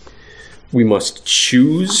 We must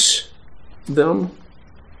choose them.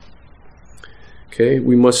 Okay,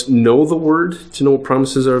 we must know the word to know what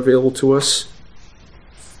promises are available to us.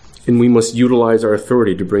 And we must utilize our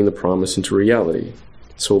authority to bring the promise into reality.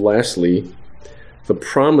 So lastly, the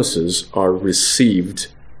promises are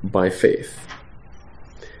received by faith.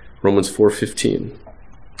 Romans 4:15.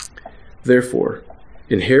 Therefore,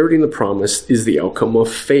 inheriting the promise is the outcome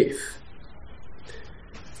of faith.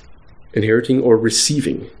 Inheriting or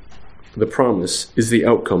receiving the promise is the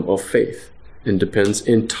outcome of faith and depends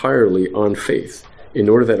entirely on faith in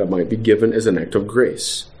order that it might be given as an act of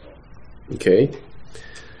grace. Okay?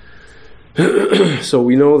 So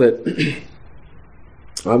we know that,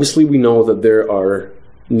 obviously we know that there are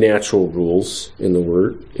natural rules in the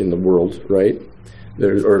world, right?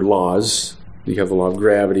 There are laws. You have the law of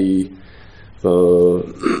gravity, all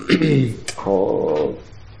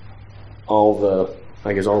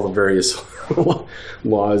the various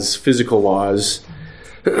laws, physical laws,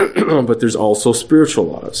 but there's also spiritual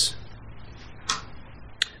laws.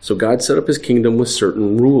 So God set up his kingdom with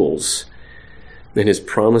certain rules, and his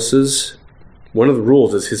promises, one of the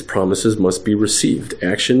rules is his promises must be received.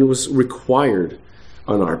 Action was required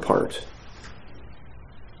on our part.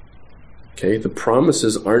 Okay, the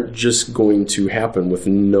promises aren't just going to happen with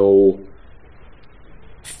no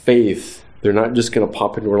faith. They're not just going to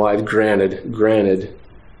pop into our lives. Granted,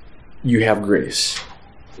 you have grace.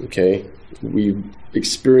 Okay, we've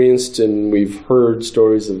experienced and we've heard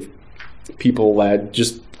stories of people that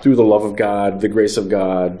just through the love of God, the grace of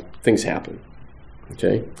God, things happen.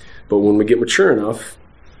 Okay, but when we get mature enough,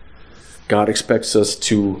 God expects us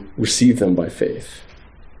to receive them by faith.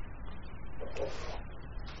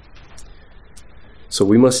 So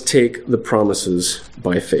we must take the promises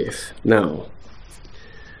by faith. Now,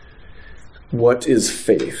 what is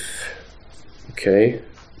faith? Okay,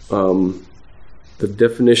 the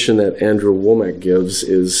definition that Andrew Womack gives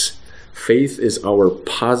is faith is our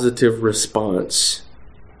positive response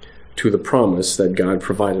to the promise that God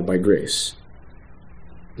provided by grace.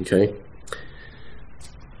 Okay,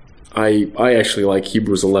 I actually like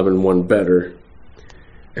Hebrews 11:1 better,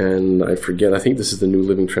 and I think this is the New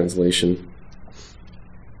Living Translation.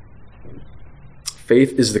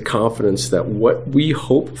 Faith is the confidence that what we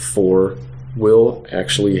hope for will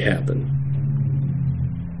actually happen.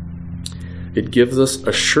 It gives us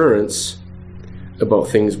assurance about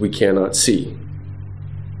things we cannot see.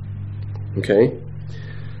 Okay?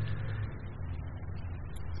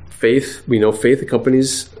 Faith, we know faith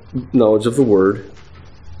accompanies knowledge of the word.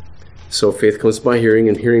 So faith comes by hearing,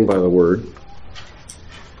 and hearing by the word.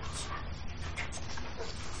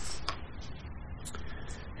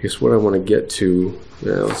 Here's what I want to get to.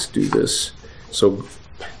 Now let's do this. So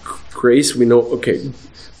grace, we know, okay,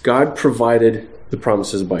 God provided the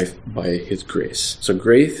promises by his grace. So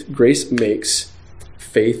grace makes,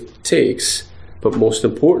 faith takes, but most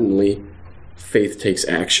importantly, faith takes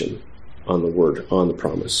action on the word, on the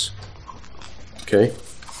promise. Okay?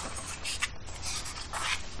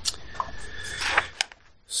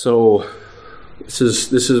 So this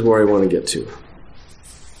is where I want to get to.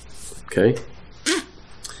 Okay?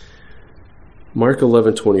 Mark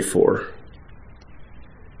 11:24.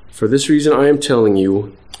 For this reason I am telling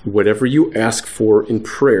you, whatever you ask for in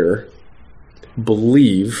prayer,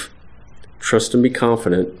 believe, trust and be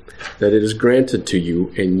confident that it is granted to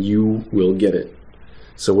you and you will get it.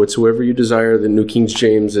 So whatsoever you desire, the New King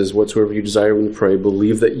James is, whatsoever you desire when you pray,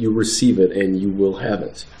 believe that you receive it and you will have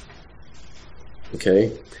it.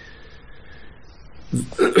 Okay?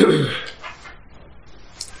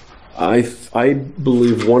 I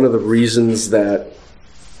believe one of the reasons that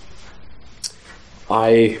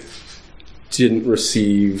I didn't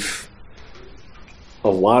receive get a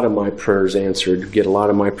lot of my prayers answered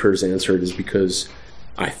is because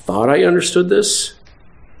I thought I understood this,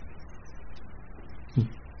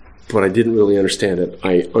 but I didn't really understand it.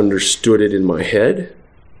 I understood it in my head,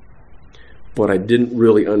 but I didn't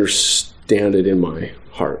really understand planted in my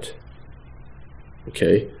heart.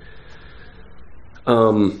 Okay?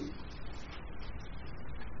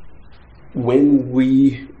 When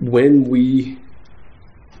we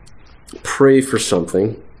pray for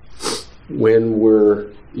something, when we're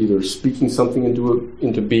either speaking something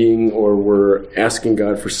into being or we're asking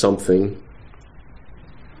God for something,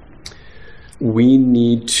 we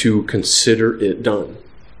need to consider it done.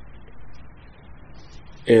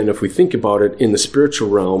 And if we think about it in the spiritual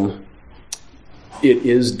realm, it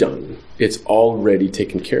is done. It's already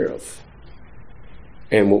taken care of.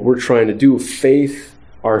 And what we're trying to do,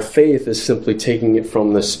 our faith is simply taking it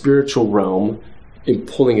from the spiritual realm and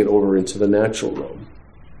pulling it over into the natural realm.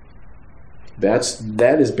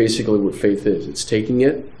 That is basically what faith is. It's taking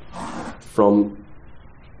it from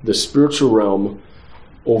the spiritual realm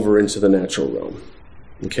over into the natural realm.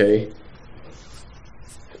 Okay?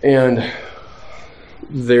 And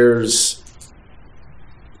there's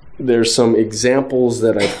some examples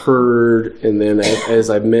that I've heard, and then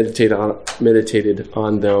as I've meditated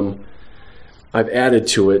on them, I've added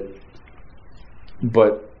to it.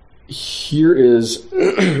 But here is,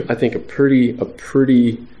 I think, a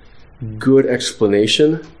pretty good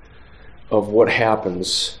explanation of what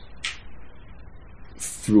happens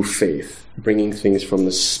through faith, bringing things from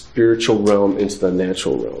the spiritual realm into the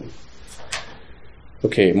natural realm.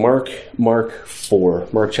 Okay, Mark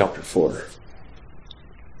chapter 4.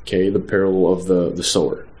 Okay, the parable of the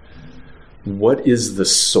sower. What is the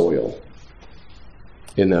soil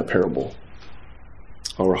in that parable?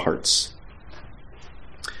 Our hearts.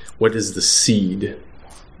 What is the seed?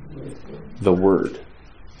 The word.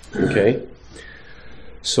 Okay?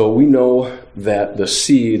 So we know that the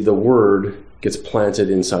seed, the word, gets planted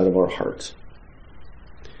inside of our heart.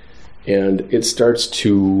 And it starts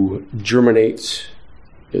to germinate,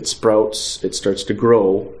 it sprouts, it starts to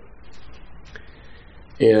grow.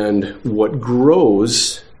 And what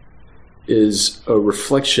grows is a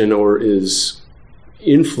reflection or is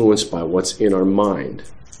influenced by what's in our mind.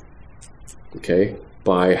 Okay?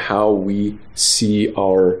 By how we see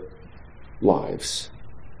our lives.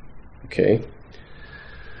 Okay?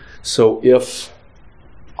 So if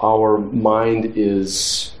our mind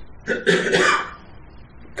is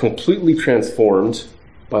completely transformed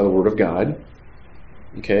by the Word of God,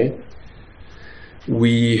 okay,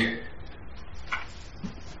 we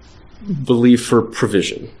believe for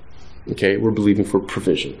provision. Okay, we're believing for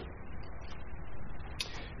provision.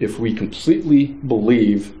 If we completely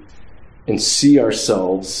believe and see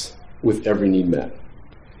ourselves with every need met,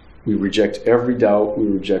 we reject every doubt, we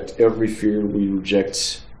reject every fear, we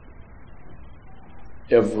reject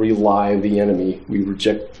every lie of the enemy, we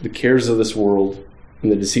reject the cares of this world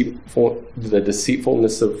and the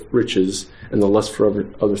deceitfulness of riches and the lust for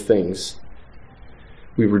other things.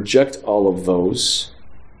 We reject all of those.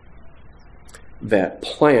 That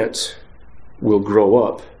plant will grow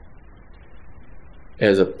up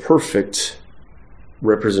as a perfect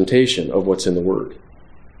representation of what's in the Word.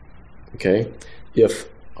 Okay? If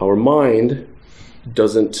our mind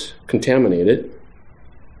doesn't contaminate it,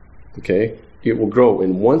 okay, it will grow.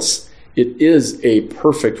 And once it is a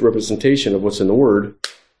perfect representation of what's in the Word,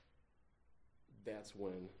 that's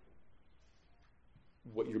when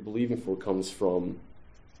what you're believing for comes from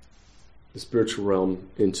the spiritual realm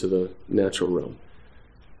into the natural realm.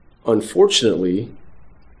 Unfortunately,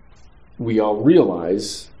 we all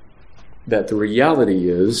realize that the reality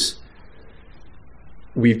is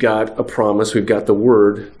we've got a promise, we've got the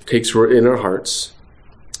Word, takes root in our hearts,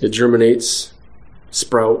 it germinates,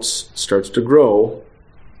 sprouts, starts to grow,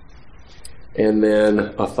 and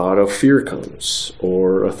then a thought of fear comes,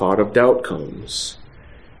 or a thought of doubt comes,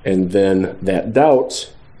 and then that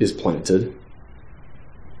doubt is planted,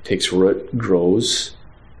 takes root, grows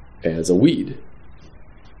as a weed.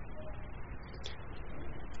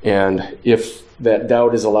 And if that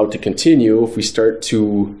doubt is allowed to continue, if we start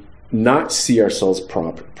to not see ourselves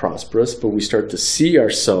prosperous, but we start to see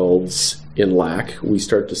ourselves in lack, we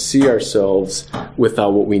start to see ourselves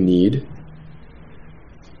without what we need,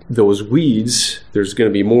 those weeds, there's going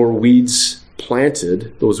to be more weeds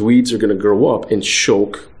planted, those weeds are going to grow up and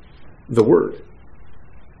choke the Word.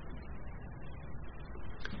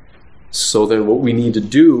 So then what we need to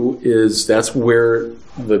do is, that's where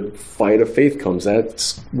the fight of faith comes.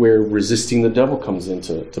 That's where resisting the devil comes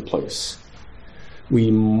into place.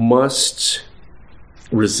 We must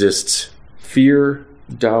resist fear,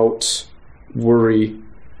 doubt, worry,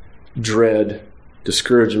 dread,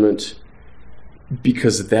 discouragement,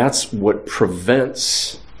 because that's what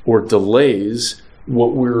prevents or delays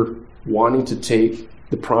what we're wanting to take,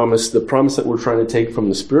 the promise that we're trying to take from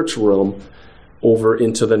the spiritual realm over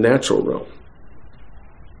into the natural realm.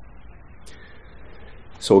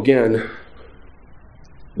 So again,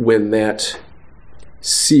 when that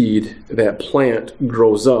seed, that plant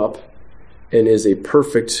grows up and is a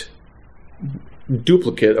perfect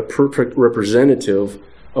duplicate, a perfect representative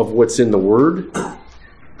of what's in the Word,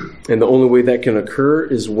 and the only way that can occur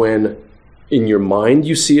is when in your mind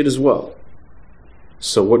you see it as well.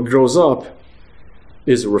 So what grows up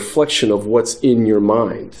is a reflection of what's in your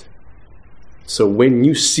mind. So when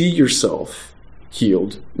you see yourself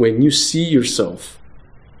healed, when you see yourself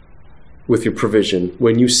with your provision,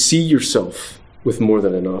 when you see yourself with more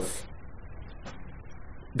than enough,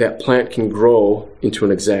 that plant can grow into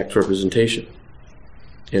an exact representation.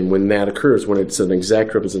 And when that occurs, when it's an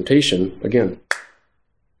exact representation, again,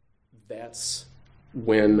 that's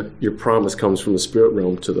when your promise comes from the spirit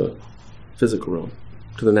realm to the physical realm,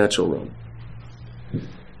 to the natural realm.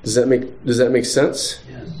 Does that make sense?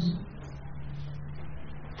 Yes.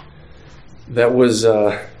 That was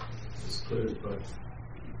It's clear as mud.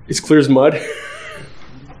 it's clear as mud.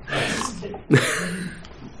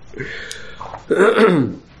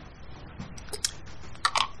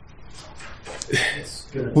 It's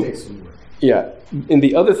going to take some work. Yeah, and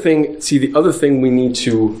the other thing we need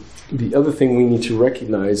to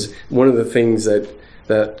recognize, one of the things that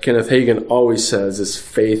Kenneth Hagin always says is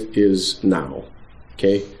faith is now.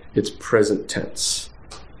 Okay, it's present tense.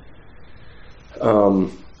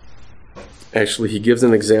 Actually, he gives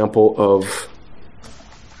an example of,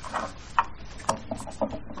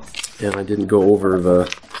 and I didn't go over the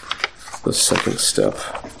second step,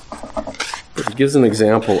 but he gives an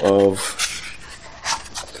example of,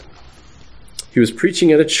 he was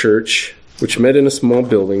preaching at a church which met in a small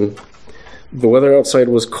building. The weather outside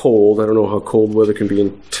was cold. I don't know how cold weather can be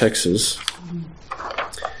in Texas.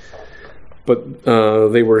 But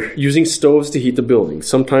they were using stoves to heat the building.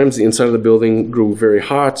 Sometimes the inside of the building grew very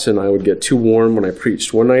hot and I would get too warm when I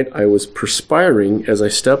preached. One night I was perspiring as I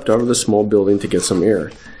stepped out of the small building to get some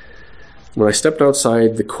air. When I stepped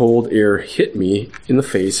outside, the cold air hit me in the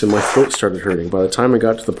face and my throat started hurting. By the time I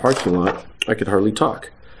got to the parking lot, I could hardly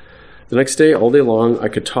talk. The next day, all day long, I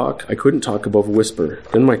couldn't talk above a whisper.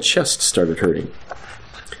 Then my chest started hurting.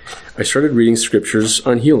 I started reading scriptures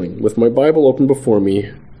on healing. With my Bible open before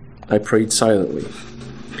me, I prayed silently.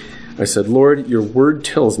 I said, Lord, your word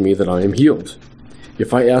tells me that I am healed.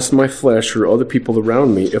 If I asked my flesh or other people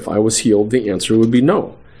around me if I was healed, the answer would be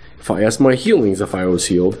no. If I asked my healings if I was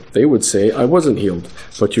healed, they would say I wasn't healed.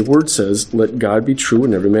 But your word says, let God be true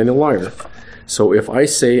and every man a liar. So if I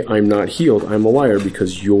say I'm not healed, I'm a liar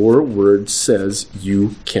because your word says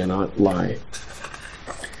you cannot lie.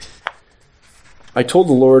 I told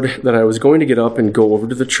the Lord that I was going to get up and go over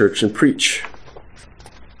to the church and preach.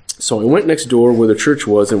 So I went next door where the church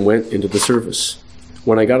was and went into the service.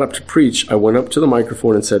 When I got up to preach, I went up to the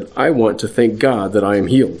microphone and said, I want to thank God that I am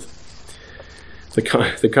healed.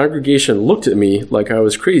 The congregation looked at me like I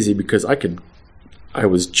was crazy because I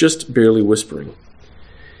was just barely whispering.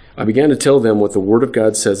 I began to tell them what the Word of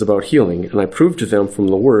God says about healing, and I proved to them from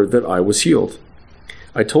the Word that I was healed.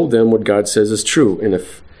 I told them what God says is true, and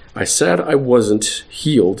if I said I wasn't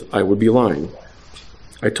healed, I would be lying.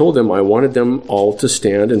 I told them I wanted them all to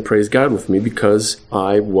stand and praise God with me because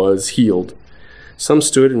I was healed. Some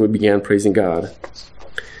stood and we began praising God.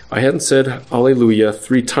 I hadn't said Alleluia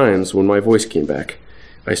 3 times when my voice came back.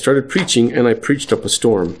 I started preaching, and I preached up a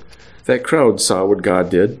storm. That crowd saw what God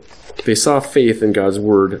did. They saw faith in God's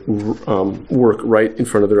word work right in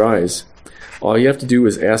front of their eyes. All you have to do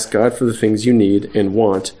is ask God for the things you need and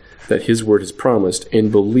want that His word has promised,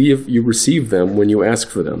 and believe you receive them when you ask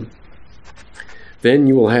for them. Then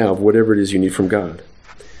you will have whatever it is you need from God.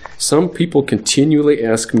 Some people continually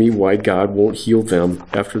ask me why God won't heal them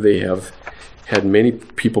after they have had many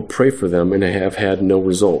people pray for them and have had no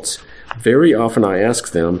results. Very often I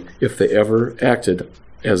ask them if they ever acted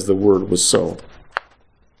as the word was so.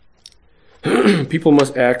 People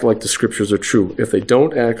must act like the scriptures are true. If they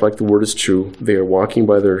don't act like the word is true, they are walking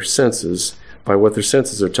by their senses, by what their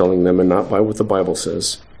senses are telling them, and not by what the Bible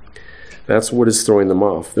says. That's what is throwing them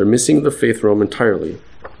off. They're missing the faith realm entirely,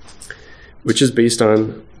 which is based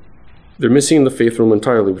on what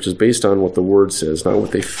the word says, not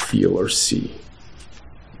what they feel or see.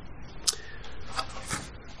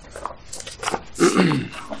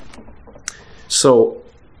 So,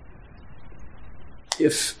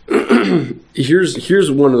 if here's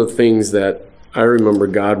one of the things that I remember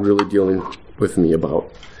God really dealing with me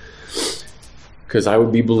about, because I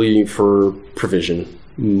would be believing for provision.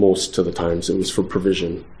 Most of the times it was for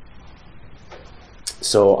provision.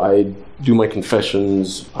 So I do my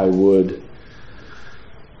confessions. I would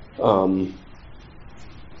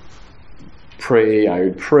pray. I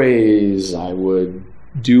would praise. I would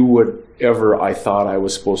do whatever I thought I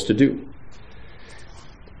was supposed to do.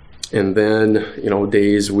 And then,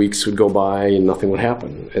 days, weeks would go by and nothing would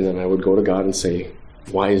happen. And then I would go to God and say,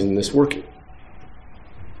 why isn't this working?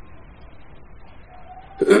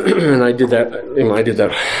 And I did that, I did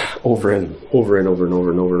that over and over and over and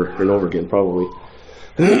over and over and over again, probably.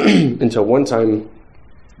 Until one time,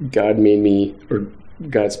 God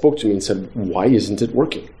spoke to me and said, why isn't it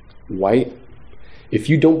working? Why? If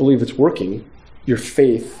you don't believe it's working, your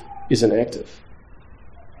faith isn't active.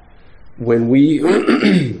 When we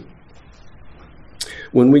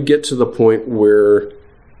get to the point where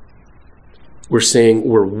we're saying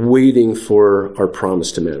we're waiting for our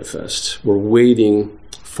promise to manifest, we're waiting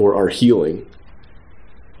for our healing,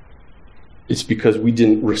 it's because we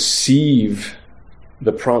didn't receive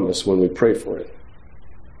the promise when we prayed for it.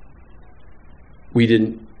 We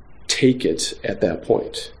didn't take it at that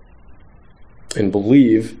point and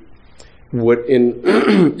believe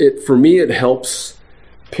for me, it helps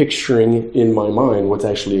picturing in my mind what's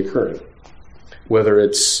actually occurring. Whether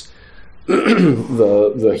it's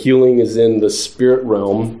the healing is in the spirit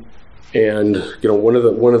realm, and one of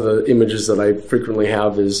the images that I frequently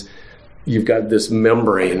have is you've got this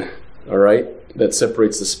membrane, all right, that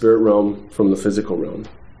separates the spirit realm from the physical realm.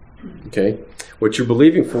 Okay, what you're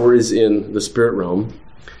believing for is in the spirit realm,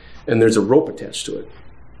 and there's a rope attached to it.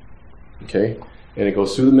 Okay, and it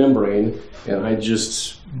goes through the membrane, and I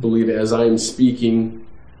just believe as I'm speaking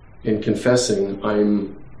and confessing,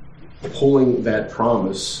 I'm pulling that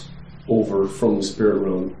promise over from the spirit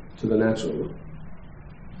realm to the natural realm.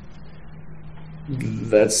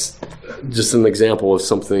 That's just an example of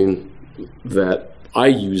something that I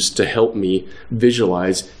use to help me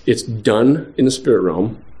visualize it's done in the spirit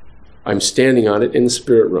realm. I'm standing on it in the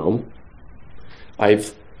spirit realm.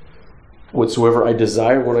 Whatsoever I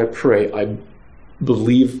desire when I pray, I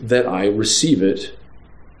believe that I receive it,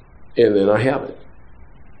 and then I have it.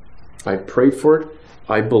 I prayed for it.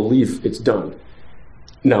 I believe it's done.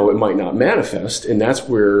 Now, it might not manifest, and that's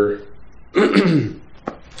where the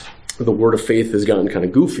word of faith has gotten kind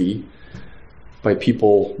of goofy by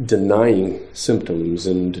people denying symptoms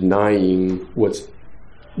and denying what's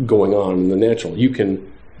going on in the natural. You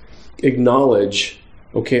can acknowledge,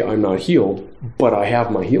 okay, I'm not healed, but I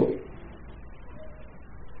have my healing.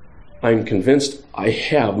 I'm convinced I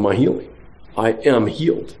have my healing. I am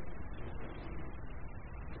healed.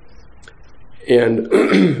 And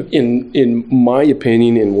in my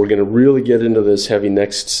opinion, and we're going to really get into this heavy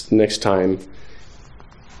next time,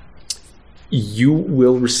 you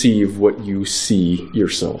will receive what you see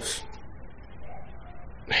yourself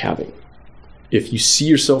having. If you see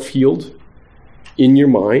yourself healed in your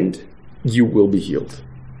mind, you will be healed.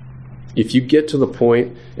 If you get to the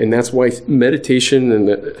point, and that's why meditation and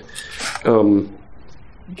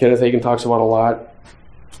Kenneth Hagin talks about a lot,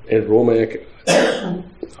 and Romack,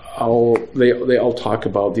 they all talk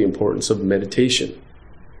about the importance of meditation.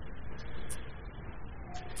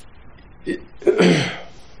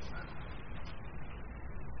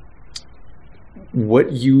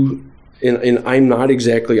 And I'm not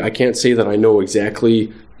exactly, I can't say that I know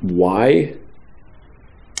exactly why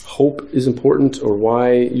hope is important or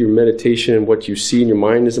why your meditation and what you see in your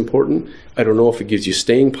mind is important. I don't know if it gives you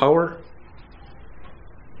staying power,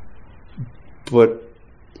 but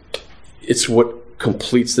it's what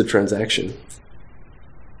completes the transaction.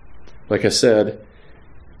 Like I said,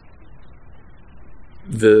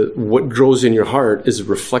 what grows in your heart is a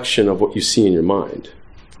reflection of what you see in your mind.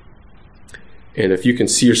 And if you can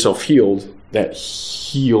see yourself healed, that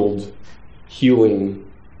healing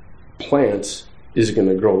plant is going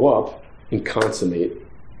to grow up and consummate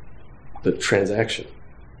the transaction.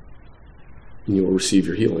 And you will receive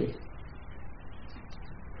your healing.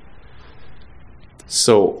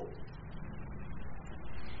 So,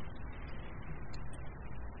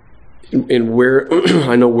 and where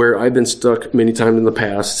I know where I've been stuck many times in the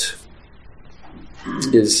past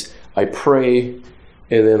is I pray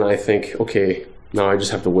and then I think, okay, now I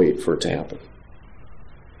just have to wait for it to happen.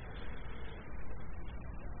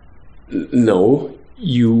 No,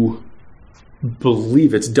 you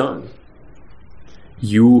believe it's done.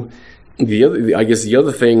 The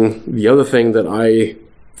other thing that I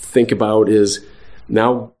think about is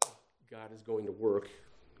now God is going to work.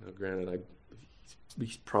 Now, granted,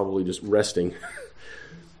 he's probably just resting,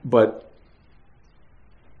 but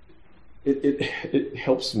it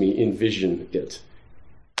helps me envision it.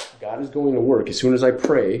 God is going to work as soon as I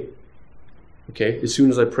pray. Okay, as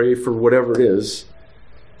soon as I pray for whatever it is,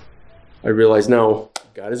 I realize now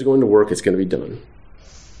God is going to work. It's going to be done.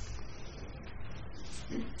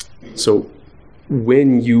 So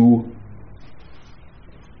when you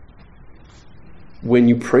when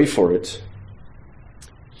you pray for it,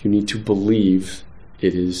 you need to believe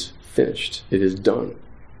it is finished. It is done.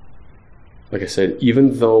 Like I said,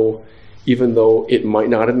 even though it might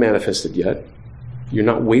not have manifested yet, you're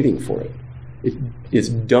not waiting for it. It's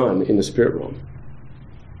done in the spirit realm.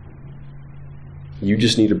 You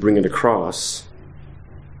just need to bring it across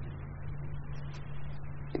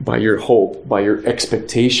by your hope, by your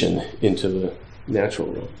expectation into the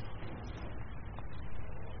natural realm.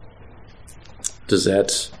 Does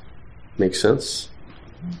that make sense?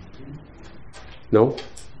 No?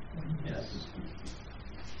 Yes.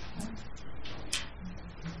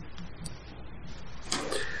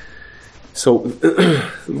 So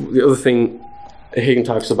the other thing Hagen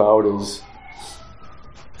talks about is,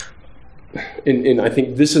 and I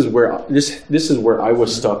think this is where I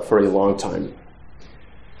was stuck for a long time.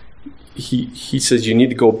 He says you need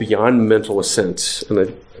to go beyond mental assent, and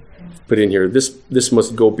I put in here, this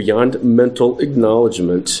must go beyond mental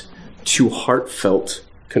acknowledgement to heartfelt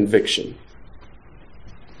conviction.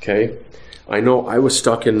 Okay? I know I was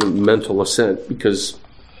stuck in mental assent because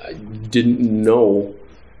I didn't know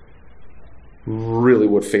really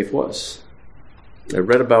what faith was. I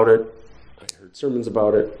read about it, I heard sermons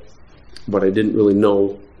about it, but I didn't really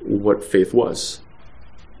know what faith was.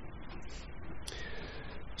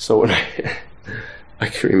 So when I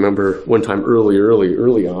can remember one time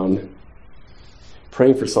early on,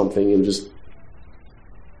 praying for something and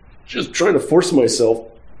just trying to force myself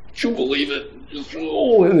to believe it.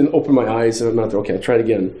 And then open my eyes and I'm not there. Okay, I'll try it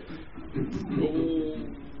again.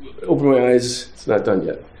 Open my eyes, it's not done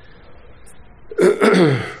yet.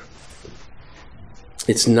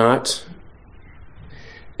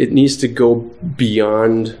 It needs to go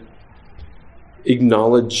beyond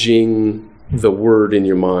acknowledging the word in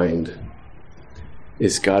your mind.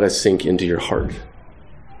 It's got to sink into your heart.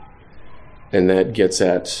 And that gets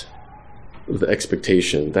at the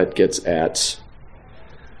expectation. That gets at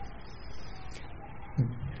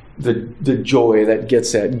the joy. That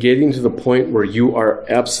gets at getting to the point where you are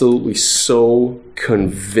absolutely so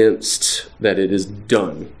convinced that it is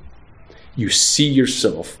done. You see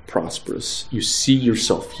yourself prosperous. You see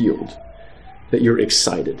yourself healed. That you're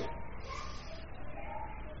excited.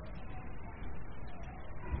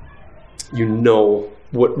 You know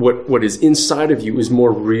what is inside of you is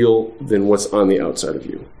more real than what's on the outside of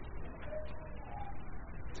you.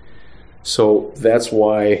 So that's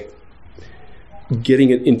why getting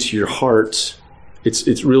it into your heart,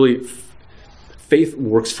 it's really, faith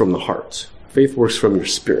works from the heart. Faith works from your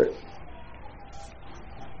spirit.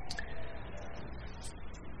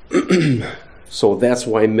 So that's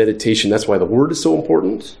why meditation, that's why the word is so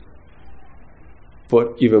important.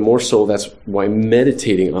 But even more so, that's why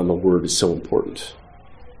meditating on the word is so important.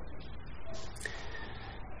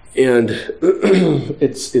 And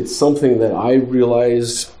it's something that I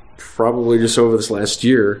realized probably just over this last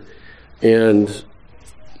year. And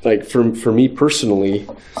like for me personally,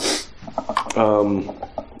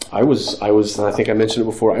 I was, and I think I mentioned it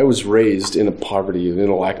before, I was raised in a poverty, in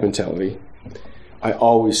a lack mentality. I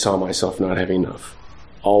always saw myself not having enough.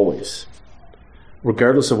 Always.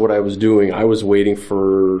 Regardless of what I was doing, I was waiting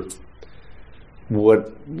for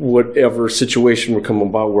whatever situation would come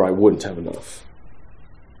about where I wouldn't have enough.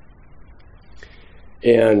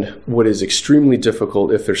 And what is extremely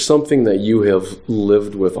difficult, if there's something that you have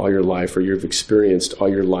lived with all your life or you've experienced all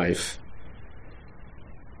your life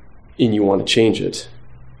and you want to change it,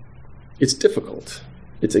 it's difficult.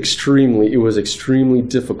 It was extremely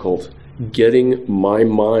difficult getting my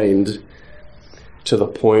mind to the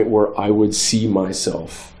point where I would see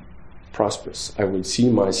myself prosperous. I would see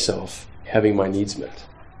myself having my needs met.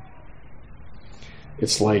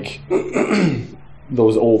 It's like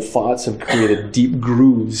those old thoughts have created deep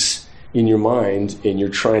grooves in your mind and you're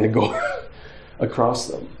trying to go across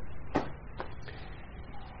them.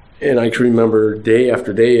 And I can remember day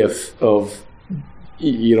after day of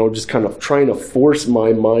just kind of trying to force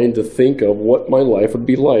my mind to think of what my life would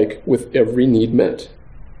be like with every need met.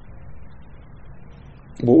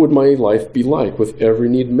 What would my life be like with every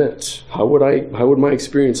need met? How would my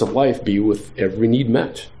experience of life be with every need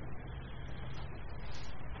met?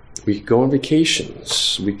 We could go on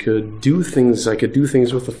vacations. We could do things. I could do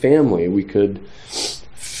things with the family. We could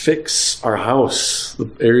fix our house,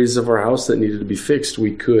 the areas of our house that needed to be fixed.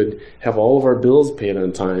 We could have all of our bills paid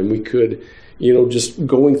on time. We could, just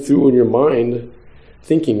going through in your mind,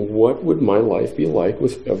 thinking, what would my life be like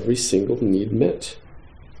with every single need met?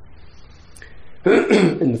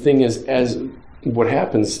 And the thing is, what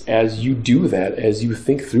happens as you do that, as you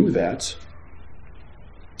think through that,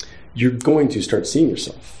 you're going to start seeing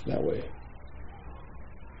yourself that way.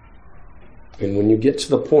 And when you get to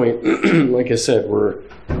the point, like I said, where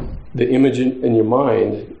the image in your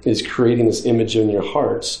mind is creating this image in your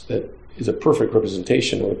hearts that is a perfect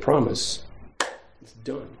representation of the promise, it's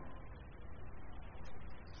done.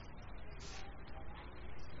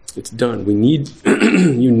 It's done. We need,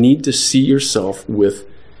 you need to see yourself with,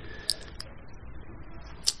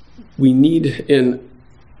 we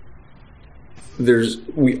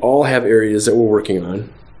all have areas that we're working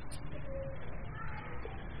on.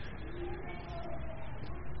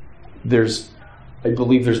 I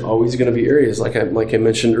believe there's always going to be areas, like I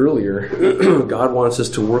mentioned earlier, God wants us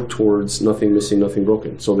to work towards nothing missing, nothing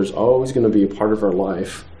broken. So there's always going to be a part of our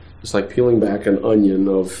life, it's like peeling back an onion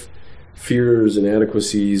of fears,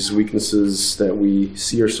 inadequacies, weaknesses that we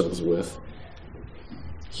see ourselves with.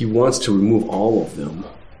 He wants to remove all of them.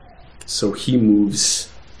 So he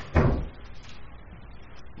moves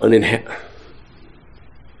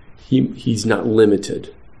he's not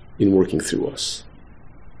limited in working through us.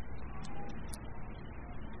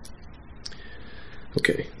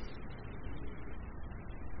 Okay.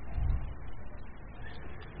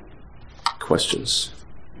 Questions?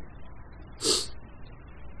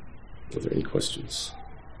 Are there any questions?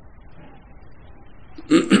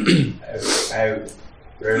 I've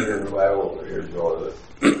read in the Bible years ago that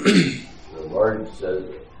the Lord says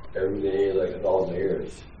every day like 1,000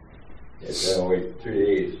 years. It's going to wait 3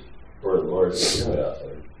 days for the Lord to give it out.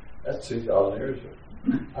 That's 2,000 years.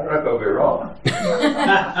 I'm not going to be wrong.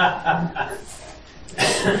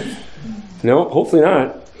 No, hopefully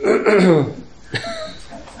not.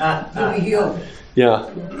 You'll be healed. Yeah.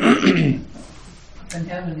 In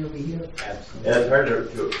heaven, you'll be healed. Yeah, it's hard to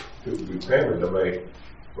be praying with somebody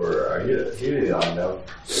for healing on them,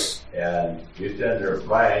 and you stand there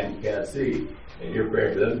blind, you can't see, and you're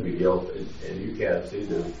praying for them to be healed, and you can't see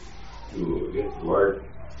them to get the Lord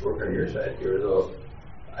working on your side. So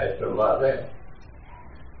I spend a lot of time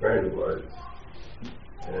praying to the Lord.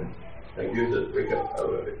 And I do this wake up in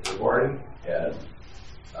the morning, and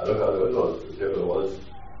I look out the window as if it was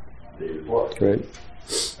the day before. Right.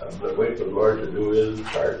 I'm waiting for the Lord to do his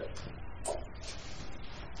part. So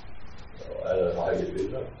I don't know how you do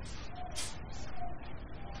that.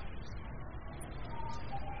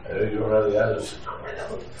 I know you don't have the answers.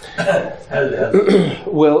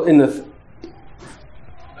 Well,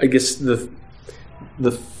 I guess the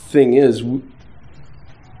thing is,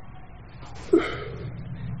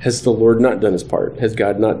 has the Lord not done his part? Has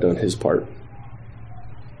God not done his part?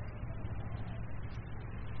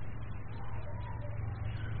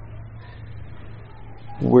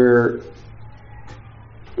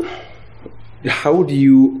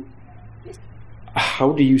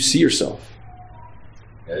 How do you see yourself?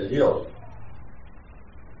 As healed.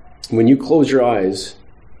 When you close your eyes,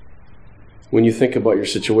 when you think about your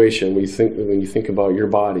situation, when you think about your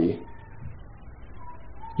body,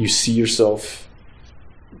 you see yourself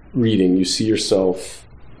reading, you see yourself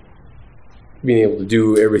being able to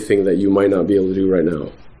do everything that you might not be able to do right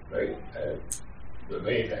now. Right. The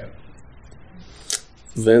main time.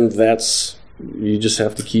 Then you just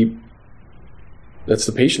have to keep, that's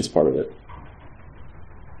the patience part of it.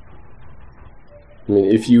 I mean,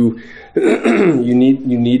 if you you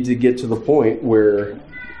need to get to the point where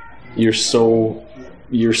you're so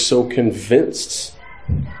convinced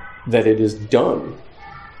that it is done.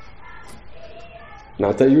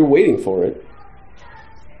 Not that you're waiting for it,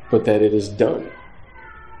 but that it is done.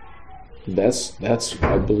 That's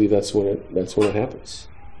I believe that's when it happens.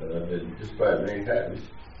 Just about many times.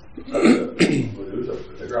 When it was up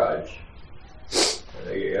in the garage. And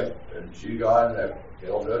they get up, and she's gone, and I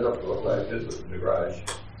opened it up to look like this in the garage.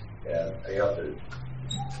 And I helped her.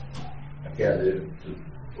 I can't do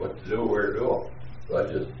what to do, where to go. So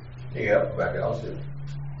I just hang up back out and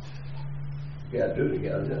can't do it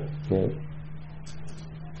again. Right.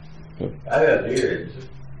 I had here, just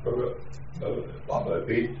on my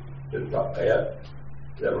feet, just top my head.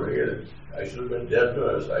 Never here. I should have been dead when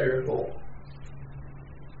I was 5 years old.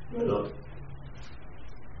 You know.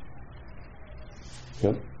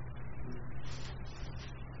 Yep.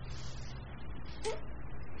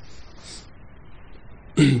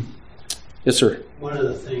 Yes, sir. One of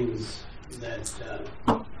the things that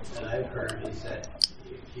I've heard is that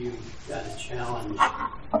if you've got a challenge,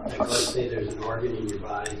 like let's say there's an organ in your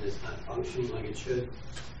body that's not functioning like it should,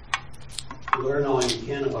 learn all you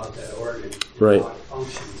can about that organ and Right. how it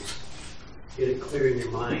functions. Get it clear in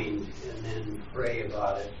your mind, and then pray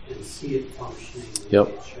about it and see it functioning the Yep.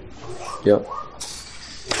 way it should function. Yep.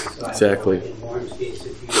 And so Exactly. I know in Warren's case,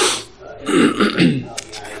 if you how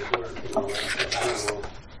the eyes work and all that stuff, I don't know.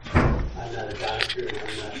 I'm not a doctor, and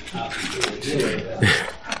I'm not obviously a healer,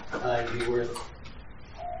 but it'd be worth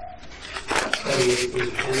we can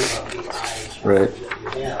about the eye challenge Right.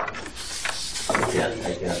 that you have.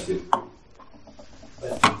 I can't do.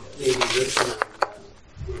 But maybe listen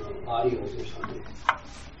on audios or something.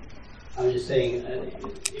 I'm just saying,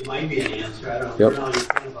 it might be an answer. I don't know. Yep. You know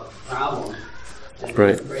anything about the problem. And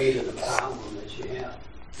Right. you're afraid of the problem that you have.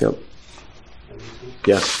 Yep. That makes sense?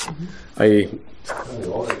 Yes. I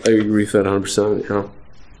agree with that 100%. Yeah.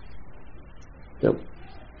 Yep.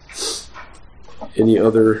 Any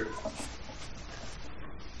other?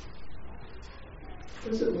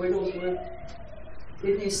 Was it Wigglesworth?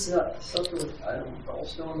 Didn't he suffer with, I don't know,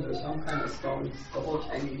 gallstones or some kind of stones the whole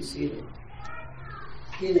time you see them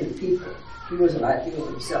healing people? He wasn't ideal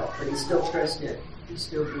himself, but he still trusted it. He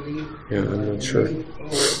still believed. Yeah, I'm not sure. He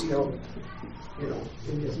was healed,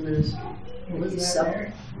 in his ministry. Was He that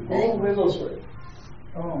suffered. there? I think Wigglesworth.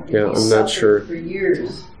 Oh, Yeah, He I'm not suffered sure. for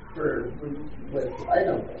years with I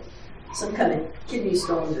don't know, some kind of kidney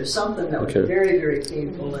stones or something that was Okay. very, very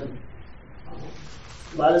painful and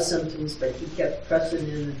a lot of symptoms, but he kept pressing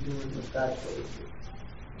in and doing what God told him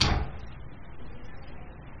to do.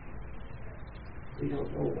 We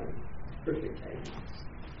don't know when perfect time is.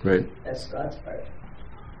 Right. That's God's part.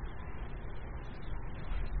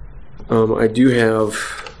 I do have.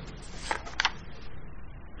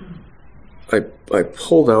 I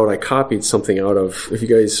pulled out. I copied something out of. Have you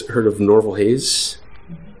guys heard of Norval Hayes?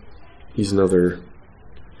 He's another.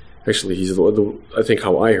 Actually, he's I think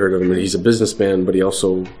how I heard of him. He's a businessman, but he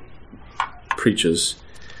also preaches.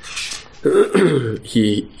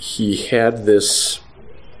 he had this.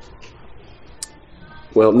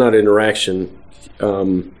 Well, not interaction.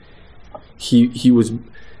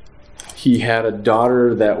 He had a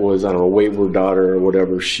daughter that was, I don't know, wayward daughter or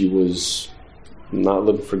whatever. She was not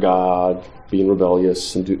living for God, being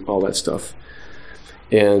rebellious, and all that stuff.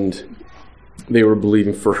 And they were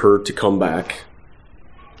believing for her to come back.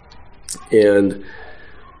 And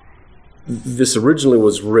this originally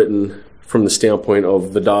was written from the standpoint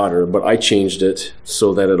of the daughter, but I changed it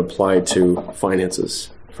so that it applied to finances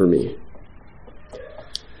for me.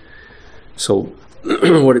 So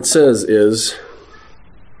what it says is,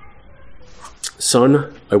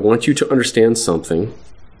 son, I want you to understand something.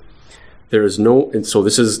 There is no, and so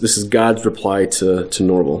this is God's reply to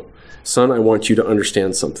Norval. Son, I want you to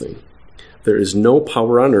understand something. There is no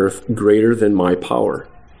power on earth greater than my power.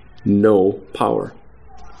 No power.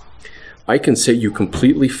 I can set you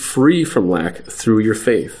completely free from lack through your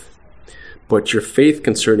faith, but your faith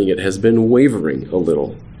concerning it has been wavering a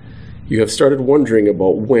little. You have started wondering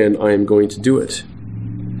about when I am going to do it.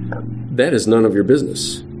 That is none of your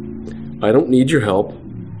business. I don't need your help.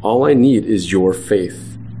 All I need is your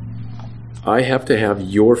faith. I have to have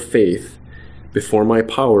your faith before my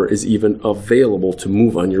power is even available to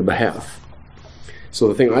move on your behalf. So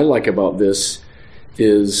the thing I like about this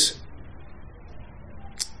is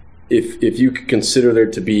if you could consider there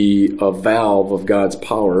to be a valve of God's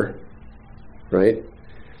power, right?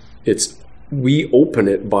 It's we open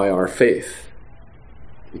it by our faith.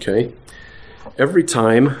 Okay? Every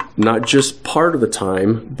time, not just part of the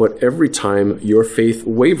time, but every time your faith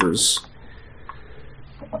wavers,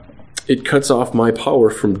 it cuts off my power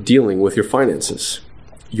from dealing with your finances.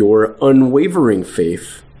 Your unwavering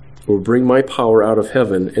faith will bring my power out of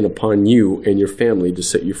heaven and upon you and your family to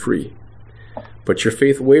set you free. But your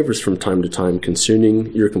faith wavers from time to time concerning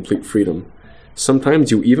your complete freedom.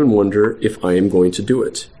 Sometimes you even wonder if I am going to do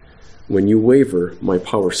it. When you waver, my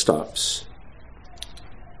power stops.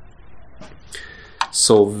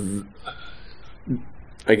 So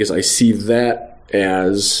I guess I see that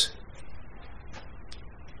as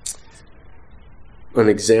an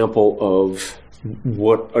example of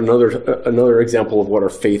what another example of what our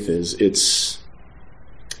faith is.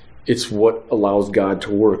 It's what allows God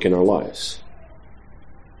to work in our lives.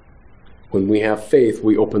 When we have faith,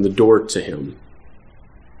 we open the door to Him.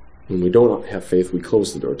 When we don't have faith, we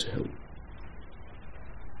close the door to Him.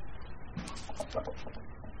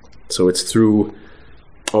 So it's through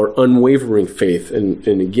our unwavering faith, and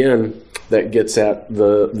again, that gets at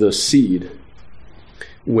the seed.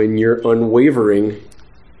 When you're unwavering,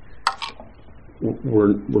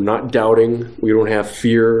 we're not doubting, we don't have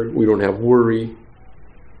fear, we don't have worry.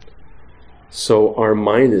 So our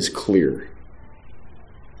mind is clear.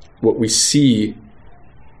 What we see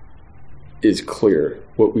is clear.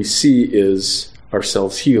 What we see is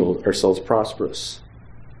ourselves healed, ourselves prosperous.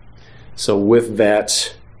 So with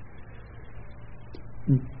that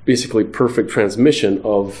basically perfect transmission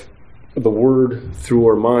of the word through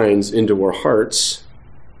our minds into our hearts,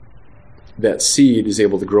 that seed is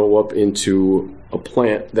able to grow up into a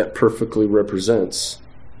plant that perfectly represents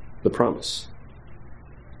the promise.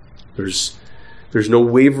 There's There's no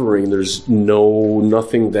wavering. There's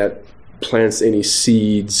nothing that plants any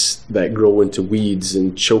seeds that grow into weeds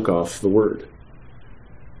and choke off the word.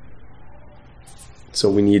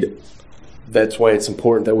 So that's why it's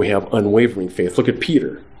important that we have unwavering faith. Look at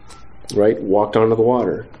Peter, right? Walked onto the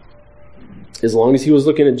water. As long as he was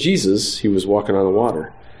looking at Jesus, he was walking on the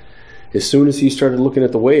water. As soon as he started looking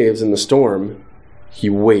at the waves and the storm, he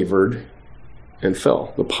wavered and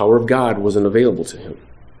fell. The power of God wasn't available to him.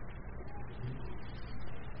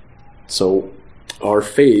 So our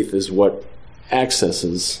faith is what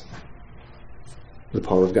accesses the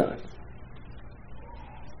power of God.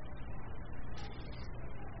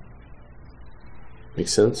 Make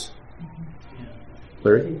sense?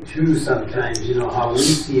 Larry? Too, sometimes, how we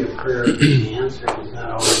see a prayer being answered is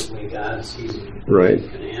not always the way God sees it. Right. He's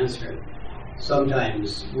going to answer it.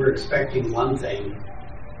 Sometimes we're expecting one thing,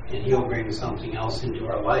 and He'll bring something else into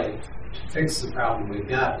our life to fix the problem we've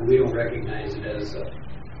got. And we don't recognize it as a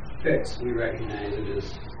fix. We recognize it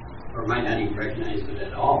as, or might not even recognize it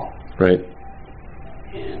at all. Right.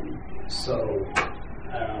 And so,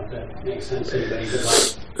 I don't know if that makes sense to anybody, but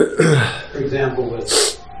like, for example,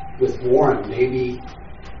 with Warren, maybe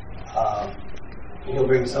he'll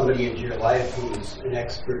bring somebody into your life who's an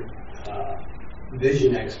expert,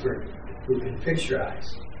 vision expert, who can fix your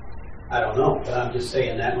eyes. I don't know, but I'm just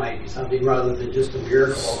saying that might be something rather than just a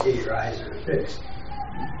miracle. Okay, your eyes are fixed.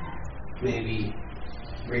 Maybe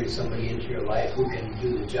bring somebody into your life who can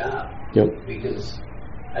do the job. Yep. Because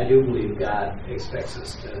I do believe God expects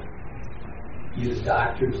us to use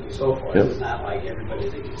doctors and so forth. Yep. It's not like everybody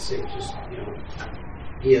that gets sick just,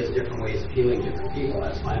 He has different ways of healing different people.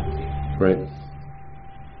 That's my belief.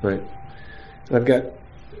 Right. I've got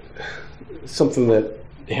something that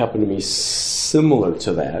happened to me similar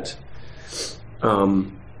to that. I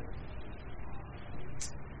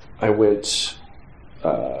went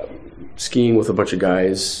skiing with a bunch of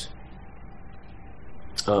guys,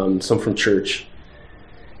 some from church,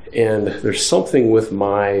 and there's something with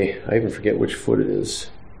I even forget which foot it is.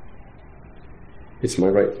 It's my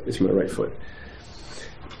right foot.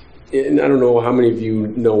 And I don't know how many of you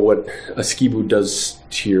know what a ski boot does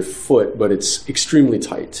to your foot, but it's extremely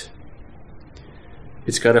tight.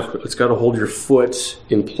 It's got to hold your foot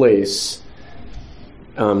in place,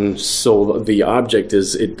 so the object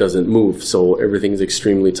is it doesn't move. So everything's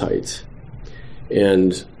extremely tight.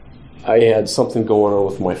 And I had something going on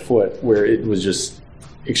with my foot where it was just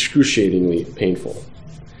excruciatingly painful.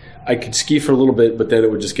 I could ski for a little bit, but then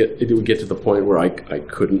it would get to the point where I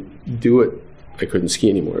couldn't do it. I couldn't ski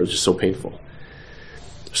anymore. It was just so painful.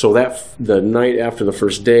 So the night after the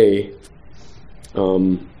first day,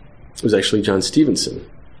 it was actually John Stevenson.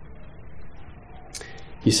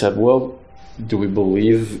 He said, well, do we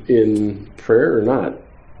believe in prayer or not?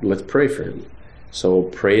 Let's pray for him. So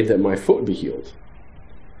prayed that my foot would be healed.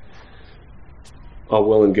 All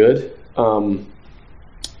well and good. And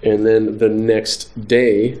then the next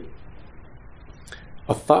day,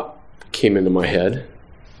 a thought came into my head.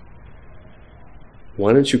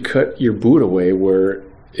 Why don't you cut your boot away where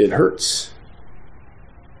it hurts?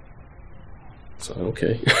 So,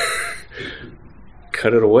 okay.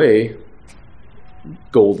 Cut it away.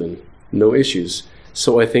 Golden. No issues.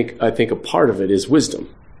 So I think a part of it is wisdom.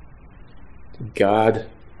 God,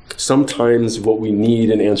 sometimes what we need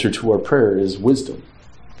in answer to our prayer is wisdom.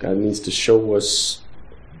 God needs to show us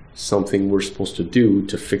something we're supposed to do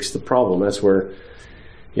to fix the problem. That's where,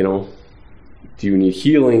 do you need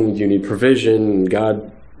healing? Do you need provision?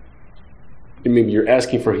 God, maybe you're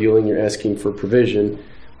asking for healing, you're asking for provision.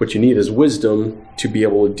 What you need is wisdom to be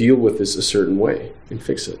able to deal with this a certain way and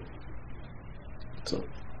fix it. So,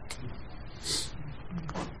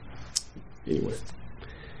 anyway,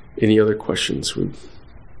 any other questions? We're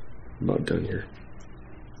about done here.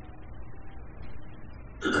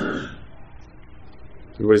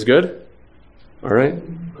 Everybody's good? All right?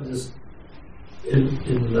 Just in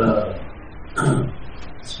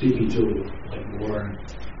speaking to like Warren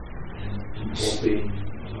and hoping,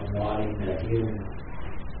 wanting that healing,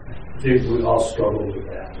 I think we all struggle with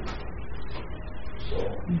that. So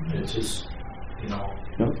it's just,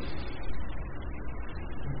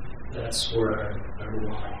 that's where our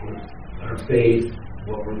walk with our faith,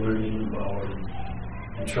 what we're learning about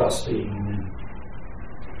and trusting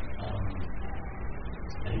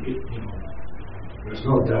and there's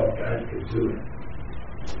no doubt God could do it.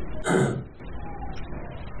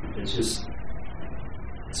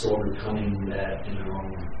 It's overcoming that in our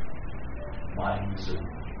own minds and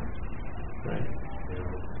Right.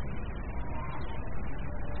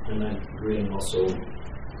 And I agree also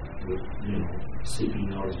with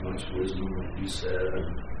seeking out as much wisdom like you said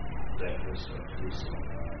and that kind of stuff too.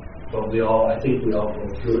 So but I think we all go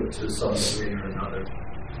through it to some degree or another.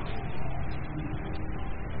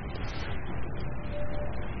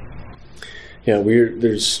 Yeah, we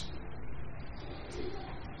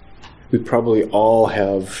probably all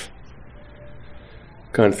have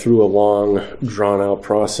gone through a long, drawn-out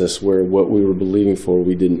process where what we were believing for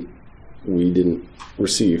we didn't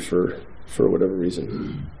receive for whatever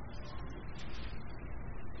reason.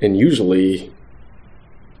 And usually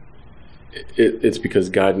it's because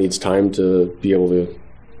God needs time to be able to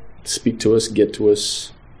speak to us, get to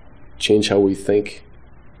us, change how we think.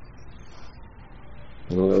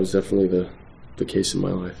 Well, that was definitely the case in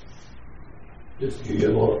my life. Just to give you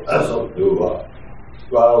a little something to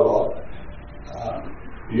rattle off.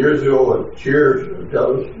 Years ago with Cheers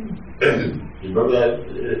television, you remember that?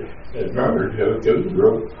 Remember,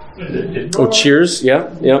 Oh, Cheers? Yeah.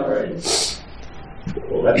 Right.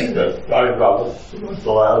 Well, that's starting about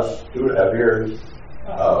the last 2.5 years.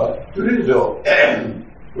 2 days ago,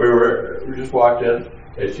 we just walked in,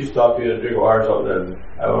 and she stopped me at a drink of water or something, and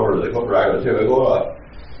I went over to the cooker rack and said, I go up.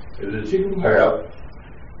 And then she came back up,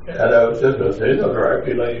 and I was just going to say something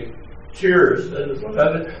directly like, Cheers. And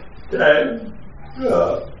then,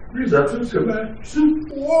 receptionist come back. She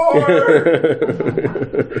said, water!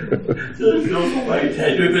 So I feel so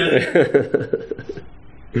lightheaded.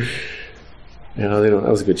 Yeah, they don't.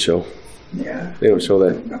 That was a good show. Yeah. They don't show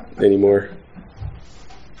that anymore.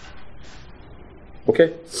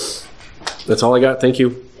 Okay. That's all I got. Thank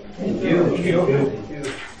you. Thank you.